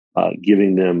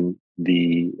giving them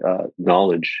the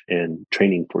knowledge and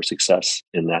training for success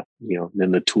in that.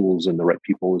 Then the tools and the right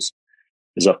people is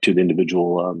up to the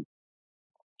individual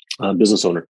business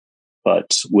owner.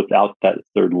 But without that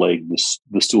third leg,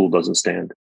 the stool doesn't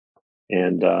stand,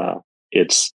 and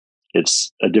it's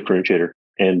a differentiator.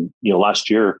 And last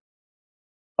year,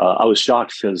 I was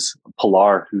shocked because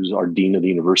Pilar, who's our dean of the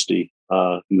university,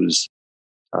 who's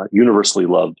universally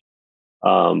loved,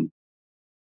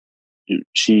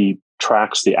 she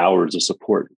tracks the hours of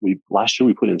support. Last year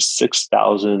we put in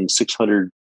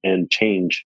 6,600 and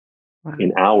change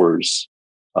in hours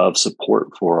of support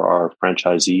for our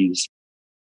franchisees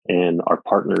and our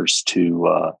partners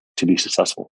to be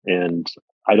successful. And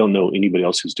I don't know anybody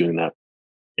else who's doing that.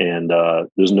 And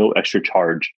there's no extra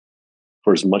charge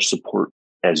for as much support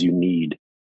as you need,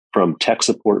 from tech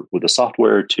support with the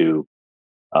software to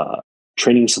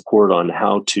training support on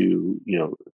how to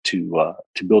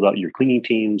build out your cleaning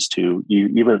teams, to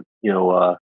even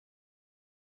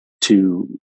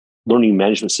to learning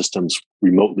management systems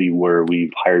remotely, where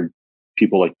we've hired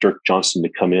people like Dirk Johnson to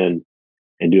come in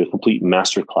and do a complete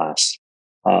master class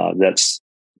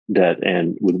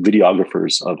and with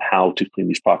videographers of how to clean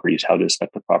these properties, how to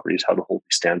inspect the properties, how to hold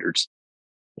these standards.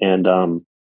 And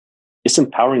it's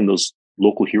empowering those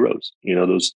local heroes,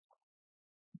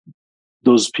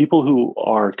 those people who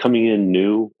are coming in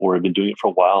new or have been doing it for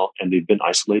a while and they've been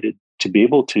isolated, to be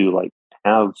able to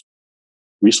have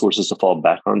resources to fall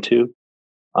back onto.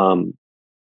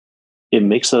 It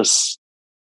makes us,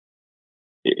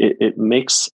 it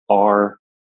makes our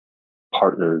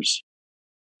partners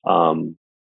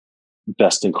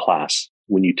best in class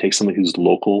when you take someone who's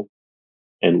local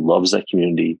and loves that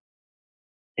community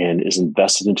and is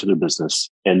invested into their business,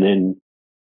 and then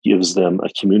gives them a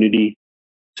community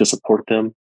to support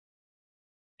them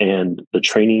and the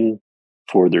training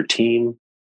for their team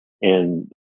and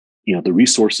the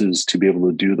resources to be able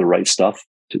to do the right stuff,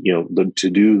 to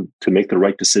make the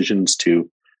right decisions to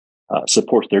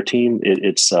support their team.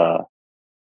 It's the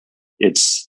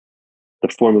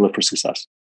formula for success.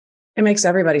 It makes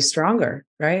everybody stronger,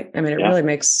 right? I mean, it really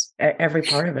makes every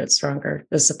part of it stronger.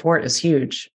 The support is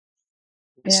huge.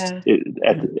 At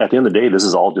the end of the day, this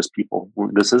is all just people.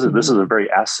 This is a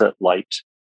very asset light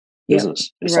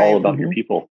business. It's all about your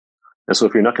people. And so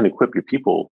if you're not going to equip your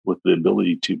people with the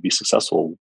ability to be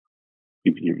successful,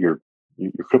 you're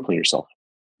crippling yourself.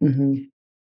 Mm-hmm.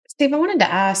 Steve, I wanted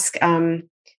to ask, and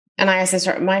I asked this,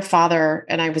 my father,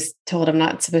 and I was told I'm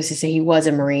not supposed to say he was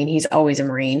a Marine. He's always a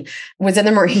Marine, was in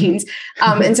the Marines.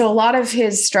 And so a lot of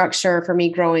his structure for me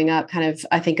growing up kind of,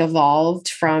 I think, evolved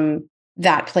from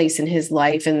that place in his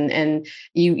life. And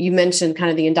you mentioned kind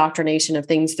of the indoctrination of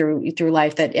things through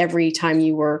life, that every time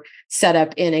you were set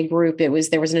up in a group, there was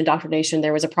an indoctrination,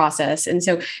 there was a process. And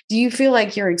so do you feel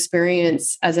like your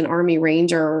experience as an Army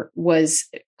Ranger was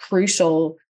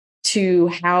crucial to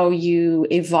how you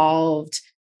evolved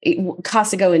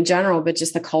Casago in general, but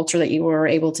just the culture that you were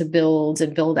able to build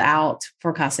out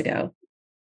for Casago?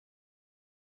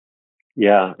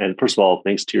 Yeah. And first of all,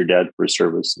 thanks to your dad for his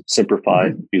service. Semper Fi,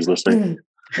 if he's listening.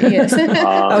 Yes.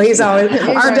 He's always,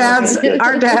 our dads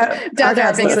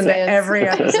listen to every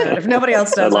episode. If nobody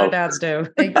else does, our dads do.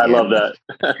 I love that.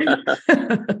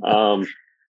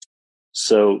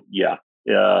 So yeah.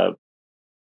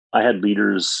 I had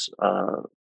leaders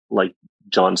like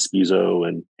John Spizo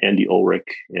and Andy Ulrich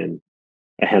and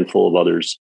a handful of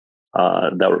others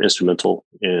that were instrumental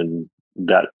in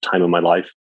that time of my life.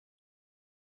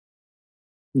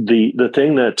 The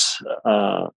thing that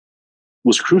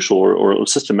was crucial or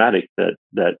was systematic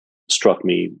that struck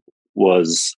me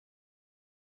was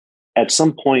at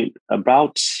some point,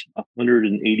 about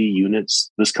 180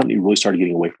 units, this company really started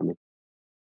getting away from me.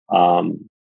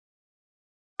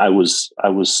 I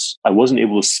wasn't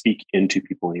able to speak into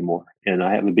people anymore, and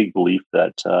I have a big belief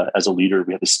that as a leader,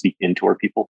 we have to speak into our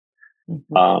people.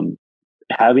 Mm-hmm.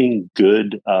 Having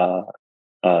good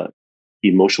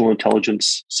emotional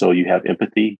intelligence, so you have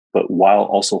empathy, but while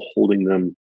also holding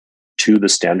them to the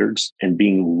standards and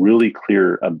being really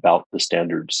clear about the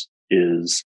standards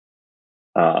is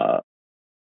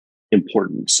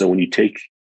important. So when you take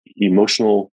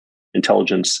emotional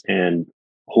intelligence and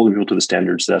holding people to the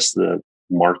standards, that's the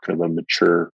mark of a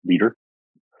mature leader.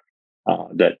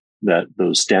 That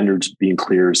those standards being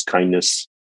clear is kindness.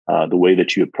 The way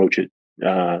that you approach it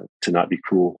to not be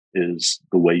cruel is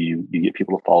the way you get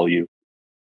people to follow you.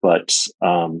 But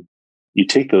you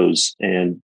take those,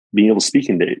 and being able to speak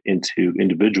into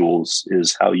individuals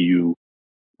is how you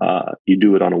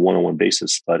do it on a one-on-one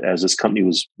basis. But as this company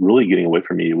was really getting away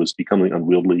from me, it was becoming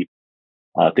unwieldy.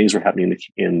 Things were happening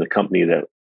in the company that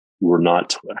were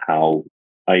not how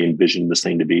I envisioned this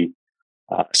thing to be.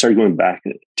 I started going back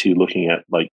to looking at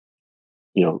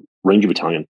Ranger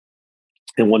Battalion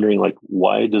and wondering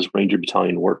why does Ranger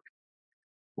Battalion work,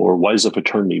 or why does a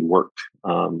fraternity work?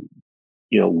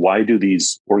 Why do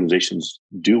these organizations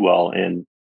do well? And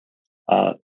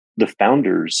the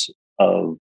founders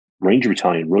of Ranger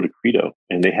Battalion wrote a credo,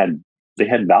 and they had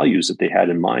values that they had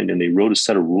in mind, and they wrote a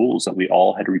set of rules that we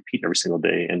all had to repeat every single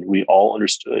day, and we all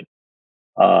understood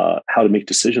how to make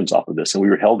decisions off of this, and we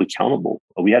were held accountable.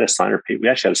 We had to sign we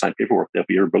actually had to sign paperwork that if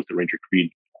we ever broke the Ranger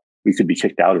Creed, we could be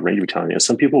kicked out of Ranger Battalion. And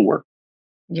some people were.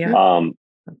 Yeah.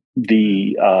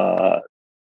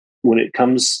 When it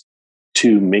comes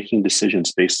to making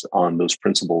decisions based on those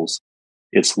principles,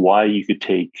 it's why you could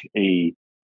take a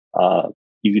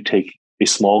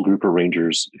small group of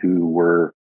Rangers who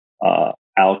were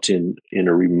out in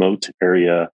a remote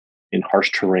area in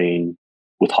harsh terrain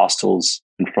with hostiles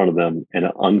in front of them and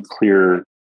an unclear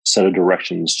set of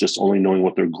directions, just only knowing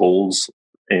what their goals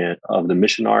of the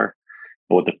mission are,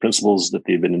 and what the principles that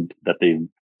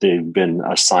they've been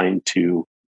assigned to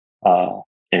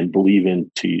and believe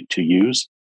in to use,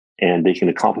 and they can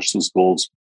accomplish those goals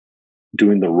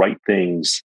doing the right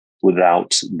things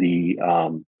without the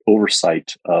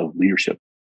oversight of leadership.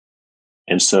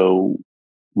 And so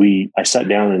I sat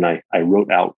down and I wrote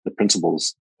out the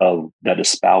principles that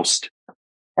espoused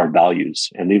our values,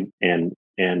 and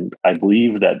I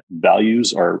believe that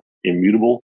values are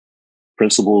immutable.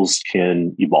 Principles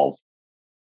can evolve,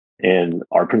 and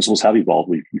our principles have evolved.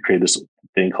 We created this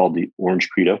thing called the Orange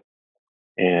Credo,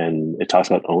 and it talks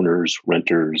about owners,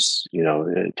 renters.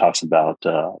 It talks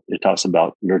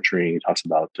about nurturing. It talks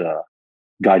about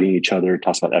guiding each other. It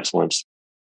talks about excellence.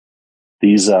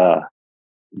 These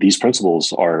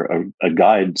principles are a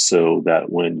guide, so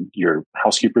that when your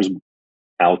housekeeper's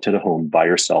out at a home by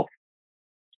herself,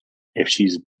 if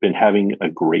she's been having a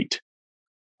great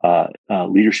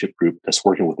leadership group that's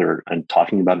working with her and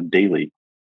talking about it daily,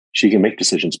 she can make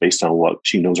decisions based on what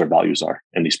she knows our values are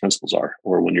and these principles are.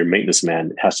 Or when your maintenance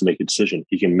man has to make a decision,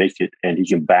 he can make it and he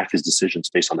can back his decisions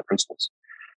based on the principles.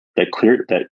 That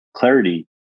clarity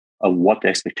of what the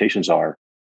expectations are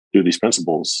through these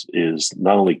principles is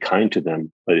not only kind to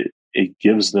them, but it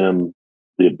gives them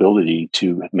the ability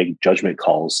to make judgment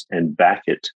calls and back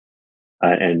it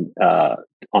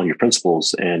on your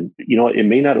principles. And it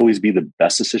may not always be the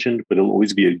best decision, but it'll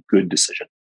always be a good decision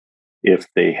if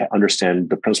they understand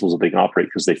the principles that they can operate,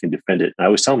 because they can defend it. And I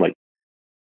always tell them,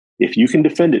 if you can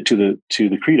defend it to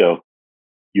the credo,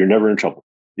 you're never in trouble.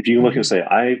 If you can look and say,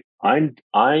 I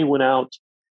went out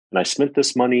and I spent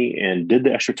this money and did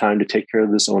the extra time to take care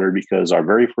of this owner because our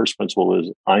very first principle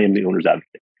is I am the owner's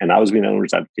advocate, and I was being the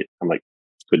owner's advocate. I'm like,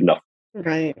 good enough.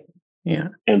 Right. Yeah.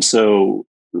 And so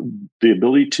the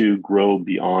ability to grow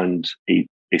beyond a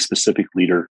specific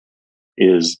leader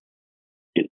is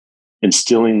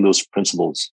instilling those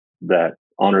principles that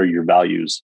honor your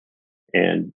values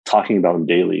and talking about them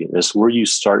daily. That's where you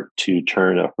start to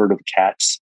turn a herd of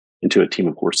cats into a team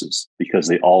of horses, because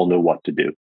they all know what to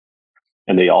do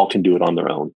and they all can do it on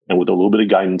their own. And with a little bit of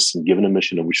guidance and given a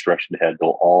mission and which direction to head,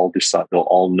 they'll all decide, they'll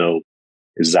all know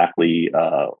exactly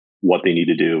what they need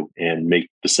to do and make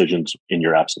decisions in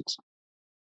your absence.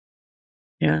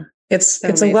 Yeah. It's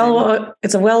a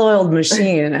well-oiled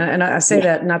machine. And I say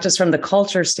that not just from the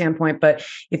culture standpoint, but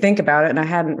you think about it, and I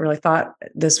hadn't really thought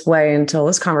this way until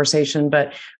this conversation,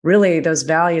 but really those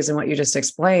values and what you just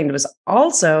explained was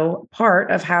also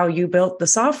part of how you built the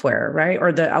software, right? Or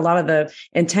a lot of the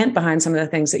intent behind some of the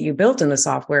things that you built in the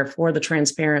software for the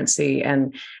transparency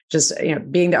and just,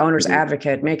 being the owner's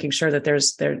advocate, making sure that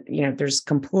there's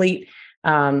complete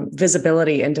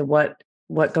visibility into what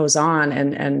goes on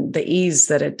and the ease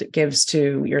that it gives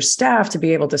to your staff to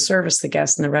be able to service the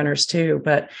guests and the renters too.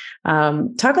 But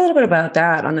talk a little bit about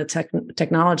that on the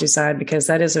technology side, because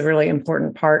that is a really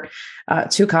important part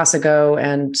to Casago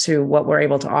and to what we're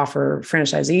able to offer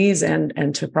franchisees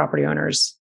and to property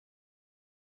owners.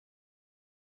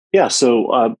 Yeah.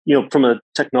 So, from a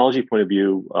technology point of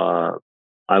view,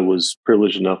 I was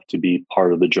privileged enough to be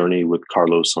part of the journey with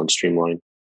Carlos on Streamline.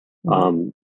 Mm-hmm.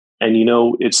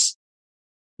 And, it's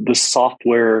the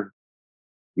software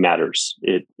matters.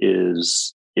 It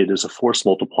is a force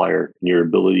multiplier in your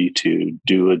ability to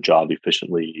do a job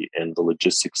efficiently, and the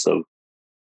logistics of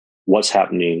what's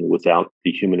happening without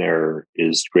the human error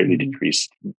is greatly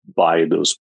decreased by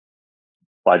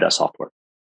that software.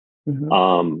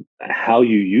 Mm-hmm. How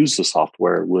you use the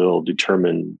software will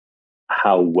determine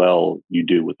how well you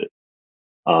do with it.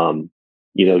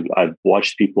 I've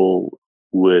watched people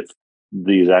with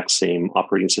the exact same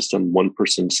operating system. One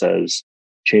person says,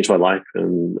 changed my life,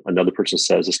 and another person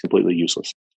says it's completely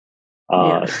useless.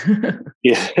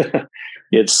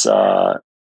 It's the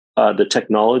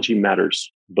technology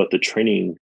matters, but the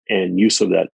training and use of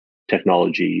that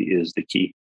technology is the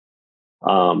key.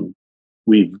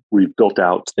 We've built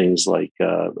out things like,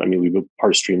 we've been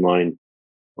part of Streamline.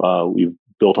 We've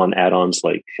built on add-ons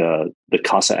like the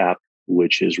Casa app,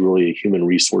 which is really a human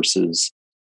resources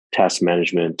task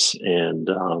management and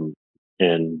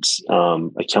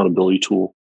accountability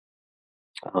tool,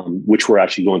 which we're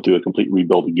actually going through a complete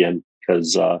rebuild again,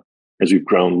 because as we've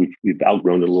grown, we've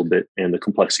outgrown it a little bit, and the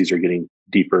complexities are getting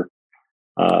deeper.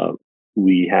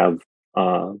 We have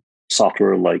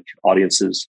software like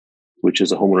Audiences, which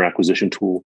is a homeowner acquisition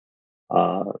tool,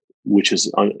 which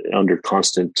is under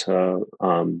constant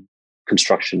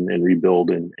construction and rebuild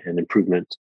and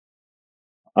improvement.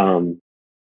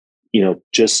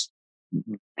 Just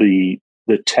the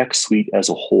tech suite as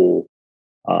a whole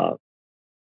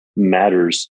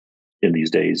matters in these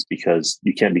days, because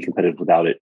you can't be competitive without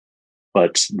it.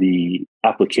 But the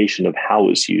application of how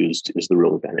it's used is the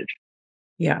real advantage.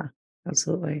 Yeah,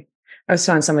 absolutely. I was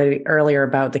telling somebody earlier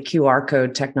about the QR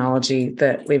code technology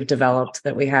that we've developed,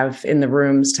 that we have in the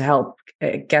rooms to help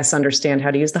guests understand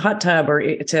how to use the hot tub or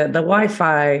to the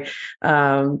Wi-Fi,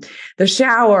 the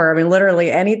shower. I mean, literally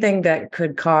anything that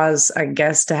could cause a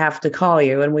guest to have to call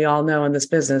you. And we all know in this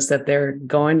business that they're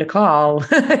going to call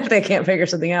if they can't figure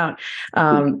something out.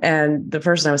 And the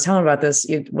person I was telling about this,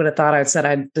 you would have thought I said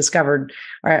I'd discovered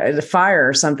the fire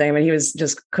or something. I mean, he was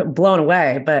just blown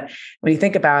away. But when you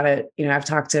think about it, I've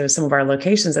talked to some of our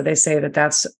locations that they say that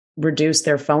that's reduced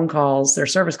their phone calls, their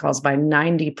service calls by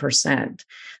 90%.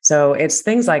 So it's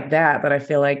things like that I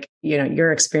feel like,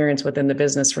 your experience within the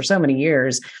business for so many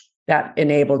years that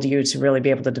enabled you to really be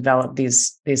able to develop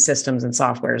these systems and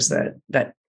softwares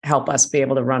that help us be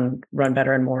able to run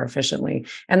better and more efficiently.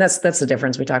 And that's the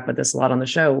difference. We talk about this a lot on the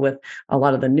show with a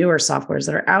lot of the newer softwares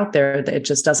that are out there, that it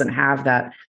just doesn't have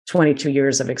that 22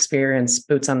 years of experience,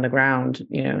 boots on the ground,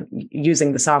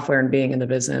 using the software and being in the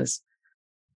business.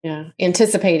 Yeah.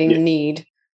 Anticipating the need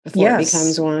before it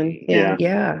becomes one.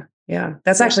 Yeah.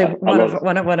 That's actually one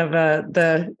of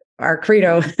our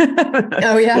credo.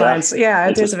 Oh yeah. Lines. Yeah.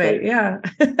 Anticipate. Yeah.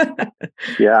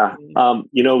 Yeah.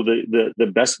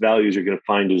 The best values you're going to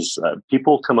find is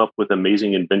people come up with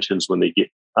amazing inventions when they get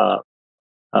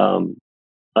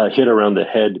hit around the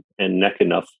head and neck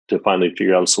enough to finally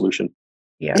figure out a solution.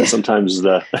 Yeah. And sometimes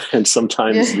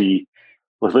we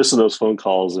listen to those phone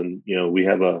calls, and we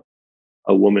have a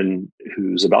woman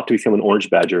who's about to become an Orange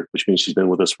Badger, which means she's been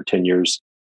with us for 10 years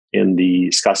in the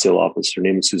Scottsdale office. Her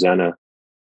name is Susanna,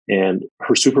 and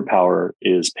her superpower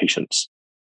is patience.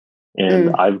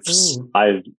 And I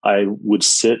would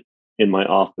sit in my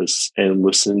office and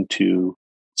listen to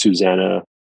Susanna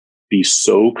be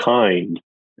so kind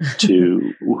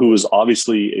to who was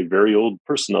obviously a very old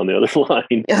person on the other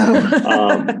line,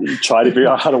 try to figure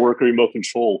out how to work a remote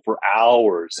control for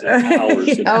hours and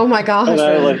hours. Oh my gosh. And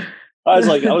I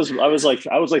was like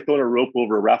throwing a rope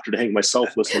over a rafter to hang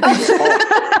myself listening to this call.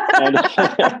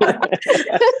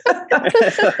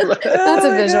 That's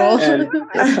a visual.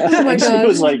 Oh my God. She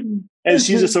was like, and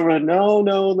she's just over,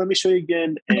 no, let me show you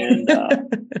again. And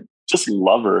just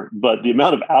love her. But the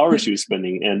amount of hours she was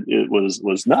spending, and it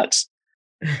was nuts.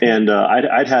 And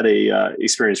I'd had a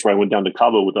experience where I went down to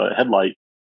Cabo with a headlight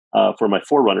for my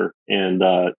 4Runner, and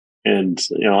I'm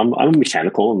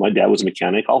mechanical, and my dad was a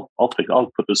mechanic. I'll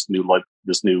put this new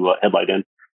headlight in.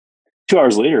 2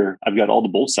 hours later, I've got all the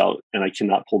bolts out, and I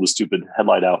cannot pull the stupid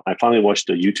headlight out. I finally watched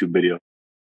a YouTube video,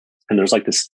 and there was like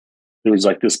this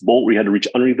bolt where you had to reach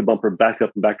underneath the bumper, back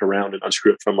up and back around, and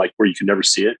unscrew it from like where you could never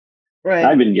see it. Right.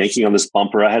 I've been yanking on this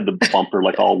bumper. I had the bumper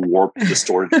like all warped to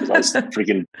storage because I was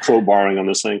freaking crowbarring on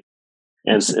this thing.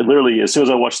 And it literally, as soon as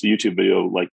I watched the YouTube video,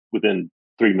 like within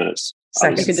 3 minutes,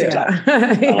 Seconds, you could do it.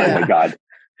 I'm like, my God.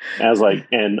 And I was like,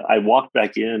 and I walked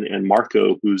back in, and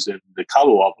Marco, who's in the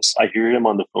Cabo office, I hear him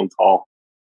on the phone call.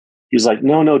 He's like,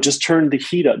 no, just turn the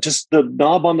heat up, just the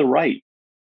knob on the right.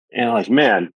 And I'm like,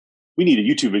 man, we need a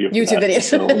YouTube video.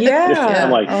 So, yeah. I'm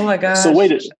like, oh my gosh.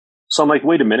 So I'm like,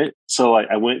 wait a minute. So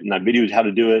I went and I videoed how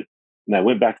to do it. And I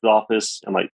went back to the office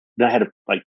and then I had to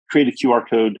create a QR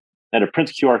code. I had to print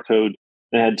the QR code.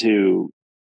 Then I had to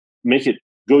make it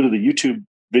go to the YouTube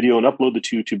video and upload the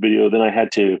YouTube video. Then I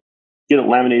had to get it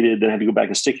laminated. Then I had to go back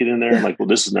and stick it in there. I'm like, well,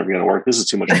 this is never going to work. This is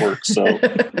too much work. So,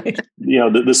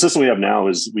 the system we have now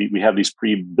is we have these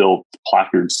pre-built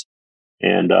placards,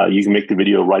 and you can make the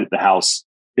video right at the house,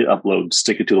 hit upload,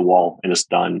 stick it to the wall, and it's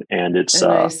done. And it's,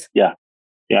 nice.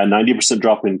 90%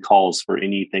 drop in calls for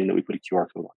anything that we put a QR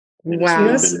code on. And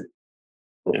wow.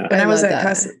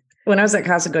 When I was at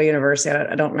Casago University,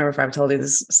 I don't remember if I've told you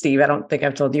this, Steve. I don't think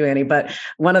I've told you any, but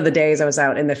one of the days I was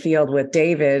out in the field with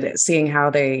David, seeing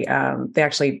how they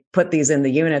actually put these in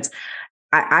the units.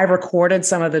 I recorded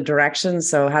some of the directions.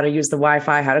 So how to use the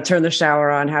Wi-Fi, how to turn the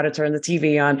shower on, how to turn the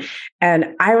TV on.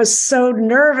 And I was so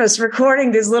nervous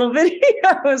recording these little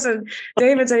videos. And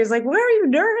David said, he's like, why are you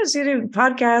nervous? You do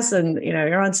podcasts and,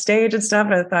 you're on stage and stuff.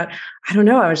 And I thought, I don't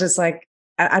know. I was just like,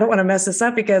 I don't want to mess this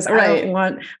up because I don't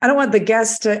want the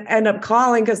guests to end up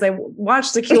calling because they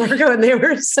watched the QR code and they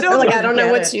were still like, I don't know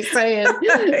what she's saying.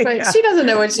 Right. She doesn't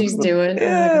know what she's doing.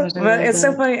 Yeah. But it's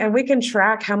so funny. And we can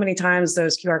track how many times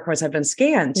those QR codes have been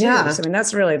scanned too. Yeah. So,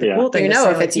 that's really the cool thing.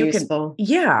 If it's useful.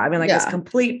 It's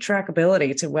complete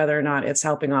trackability to whether or not it's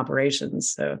helping operations.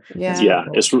 So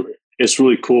it's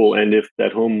really cool. And if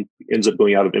that home ends up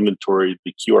going out of inventory,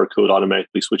 the QR code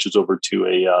automatically switches over to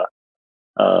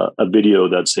a video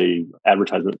that's a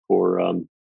advertisement for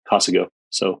Casago.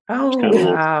 So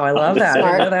wow, I love that.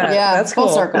 Smart. Yeah, that's full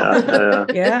cool. circle.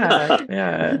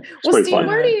 Yeah. Well, Steve,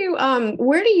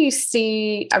 where do you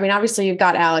see? I mean, obviously you've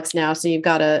got Alex now, so you've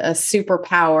got a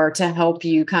superpower to help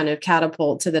you kind of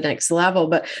catapult to the next level.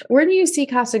 But where do you see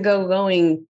Casago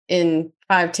going in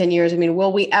 5-10 years? I mean,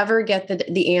 will we ever get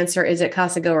the answer? Is it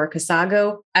Casago or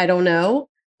Casago? I don't know.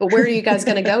 But where are you guys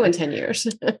going to go in 10 years?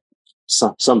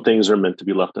 Some things are meant to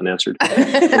be left unanswered.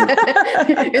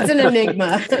 It's an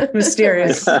enigma.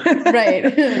 Mysterious.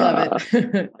 Right. Love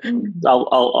it.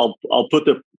 I'll put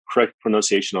the correct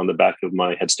pronunciation on the back of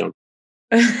my headstone.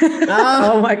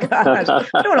 Oh my gosh.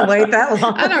 I don't want to wait that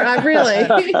long. I really.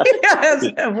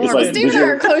 Steve and I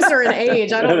are closer in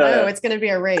age. I don't know. It's going to be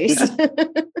a race.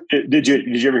 Did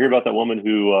you ever hear about that woman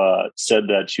who said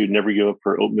that she would never give up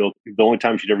her oatmeal? The only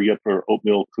time she'd ever give up her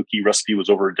oatmeal cookie recipe was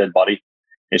over a dead body.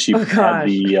 And she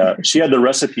had the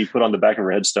recipe put on the back of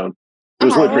her headstone. It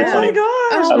was really pretty funny.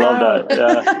 I love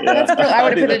that. I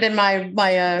would have put it in my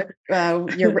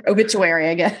your obituary,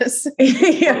 I guess.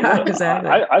 Yeah, exactly.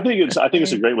 I think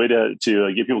it's a great way to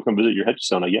get people to come visit your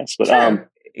headstone, I guess. But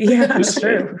that's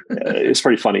true. It's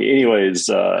pretty funny. Anyways,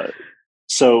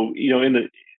 so we're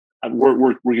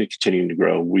going to continue to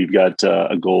grow. We've got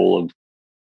a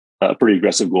pretty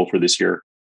aggressive goal for this year.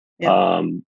 Yeah.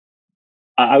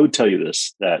 I would tell you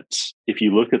this, that if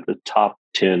you look at the top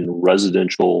 10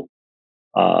 residential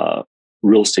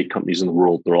real estate companies in the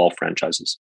world, they're all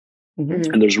franchises.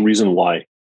 Mm-hmm. And there's a reason why.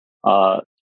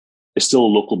 It's still a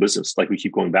local business, like we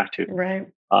keep going back to. Right.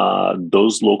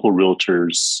 Those local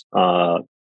realtors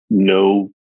know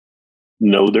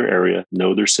their area,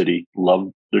 know their city,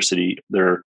 love their city.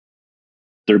 They're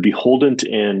beholden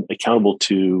and accountable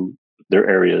to their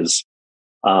areas.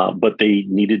 But they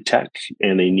needed tech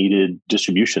and they needed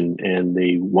distribution and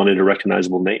they wanted a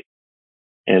recognizable name.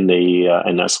 And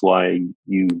and that's why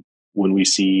when we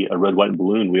see a red, white, and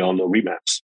balloon, we all know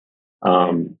Remax.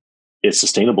 It's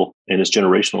sustainable and it's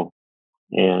generational.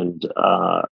 And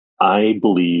I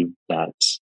believe that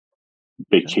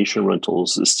vacation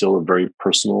rentals is still a very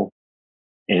personal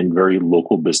and very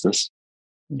local business.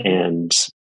 Mm-hmm. And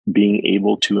being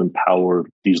able to empower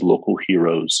these local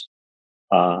heroes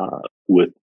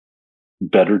with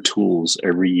better tools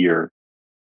every year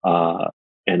and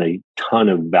a ton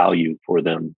of value for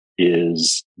them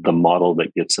is the model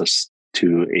that gets us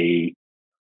to a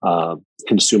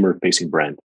consumer-facing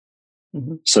brand.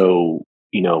 Mm-hmm. So,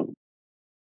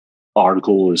 our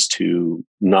goal is to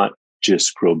not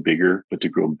just grow bigger, but to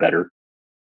grow better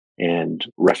and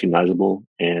recognizable.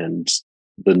 And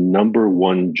the number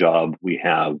one job we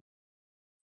have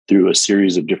through a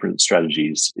series of different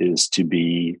strategies is to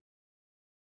be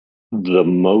the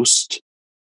most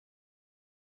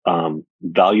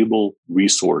valuable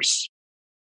resource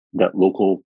that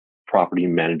local property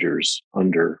managers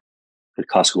under the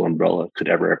Casago umbrella could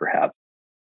ever have.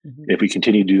 Mm-hmm. If we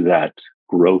continue to do that,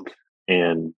 growth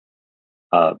and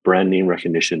brand name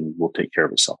recognition will take care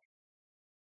of itself,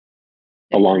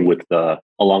 along with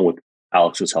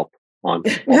Alex's help on.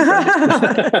 We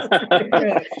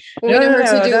know her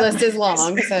to-do list is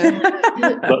long, so.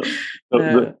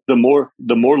 But the more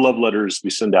love letters we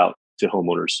send out to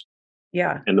homeowners,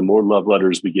 and the more love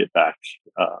letters we get back,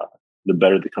 the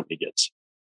better the company gets.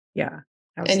 Yeah.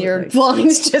 Absolutely. And your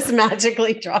blinds just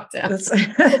magically drop down. I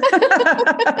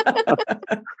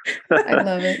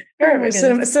love it.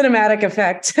 Cinematic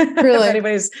effect. Really? If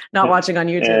anybody's not watching on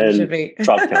YouTube, it should be.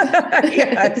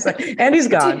 And he's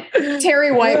gone.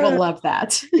 Terry White will love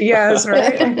that. Yes,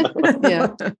 right?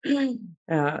 Yeah.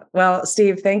 Well,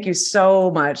 Steve, thank you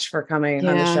so much for coming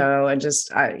on the show. And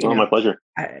just, my pleasure.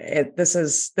 This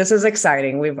is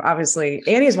exciting. We've obviously,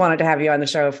 Annie's wanted to have you on the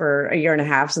show for a year and a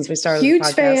half since we started Huge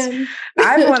the podcast. Fan.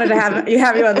 I've wanted to have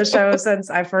you on the show since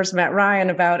I first met Ryan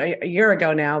about a year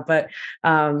ago now, but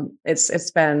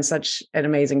it's been such an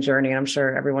amazing journey. And I'm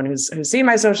sure everyone who's seen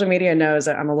my social media knows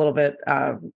that I'm a little bit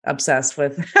obsessed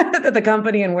with the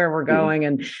company and where we're going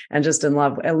and just in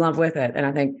love with it. And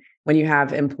I think when you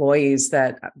have employees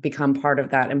that become part of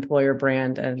that employer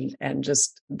brand and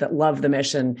just that love the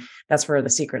mission, that's where the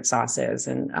secret sauce is.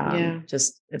 And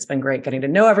just, it's been great getting to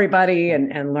know everybody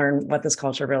and learn what this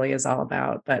culture really is all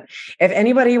about. But if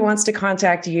anybody wants to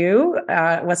contact you,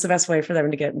 what's the best way for them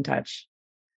to get in touch?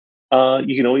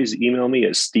 You can always email me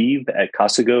at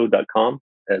steve@casago.com.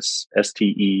 That's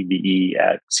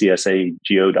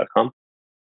steve@csago.com.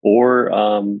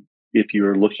 Or if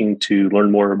you're looking to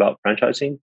learn more about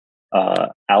franchising,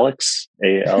 Alex,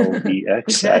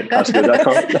 ALEX at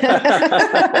Casago.com.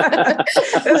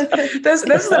 This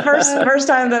is the first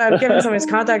time that I've given somebody's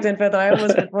contact info that I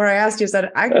was, before I asked you,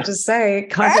 said I could just say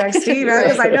contact Steve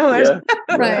because I know it.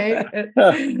 Right.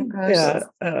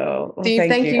 Steve,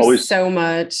 thank you so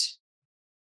much.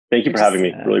 Thank you for having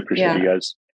me. Really appreciate you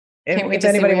guys. Can't wait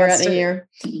to see where you're at in a year.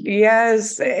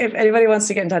 Yes. If anybody wants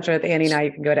to get in touch with Annie and I,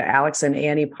 you can go to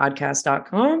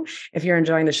alexandanniepodcast.com. If you're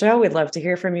enjoying the show, we'd love to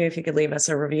hear from you. If you could leave us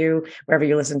a review wherever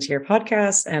you listen to your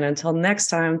podcast. And until next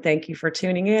time, thank you for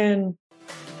tuning in.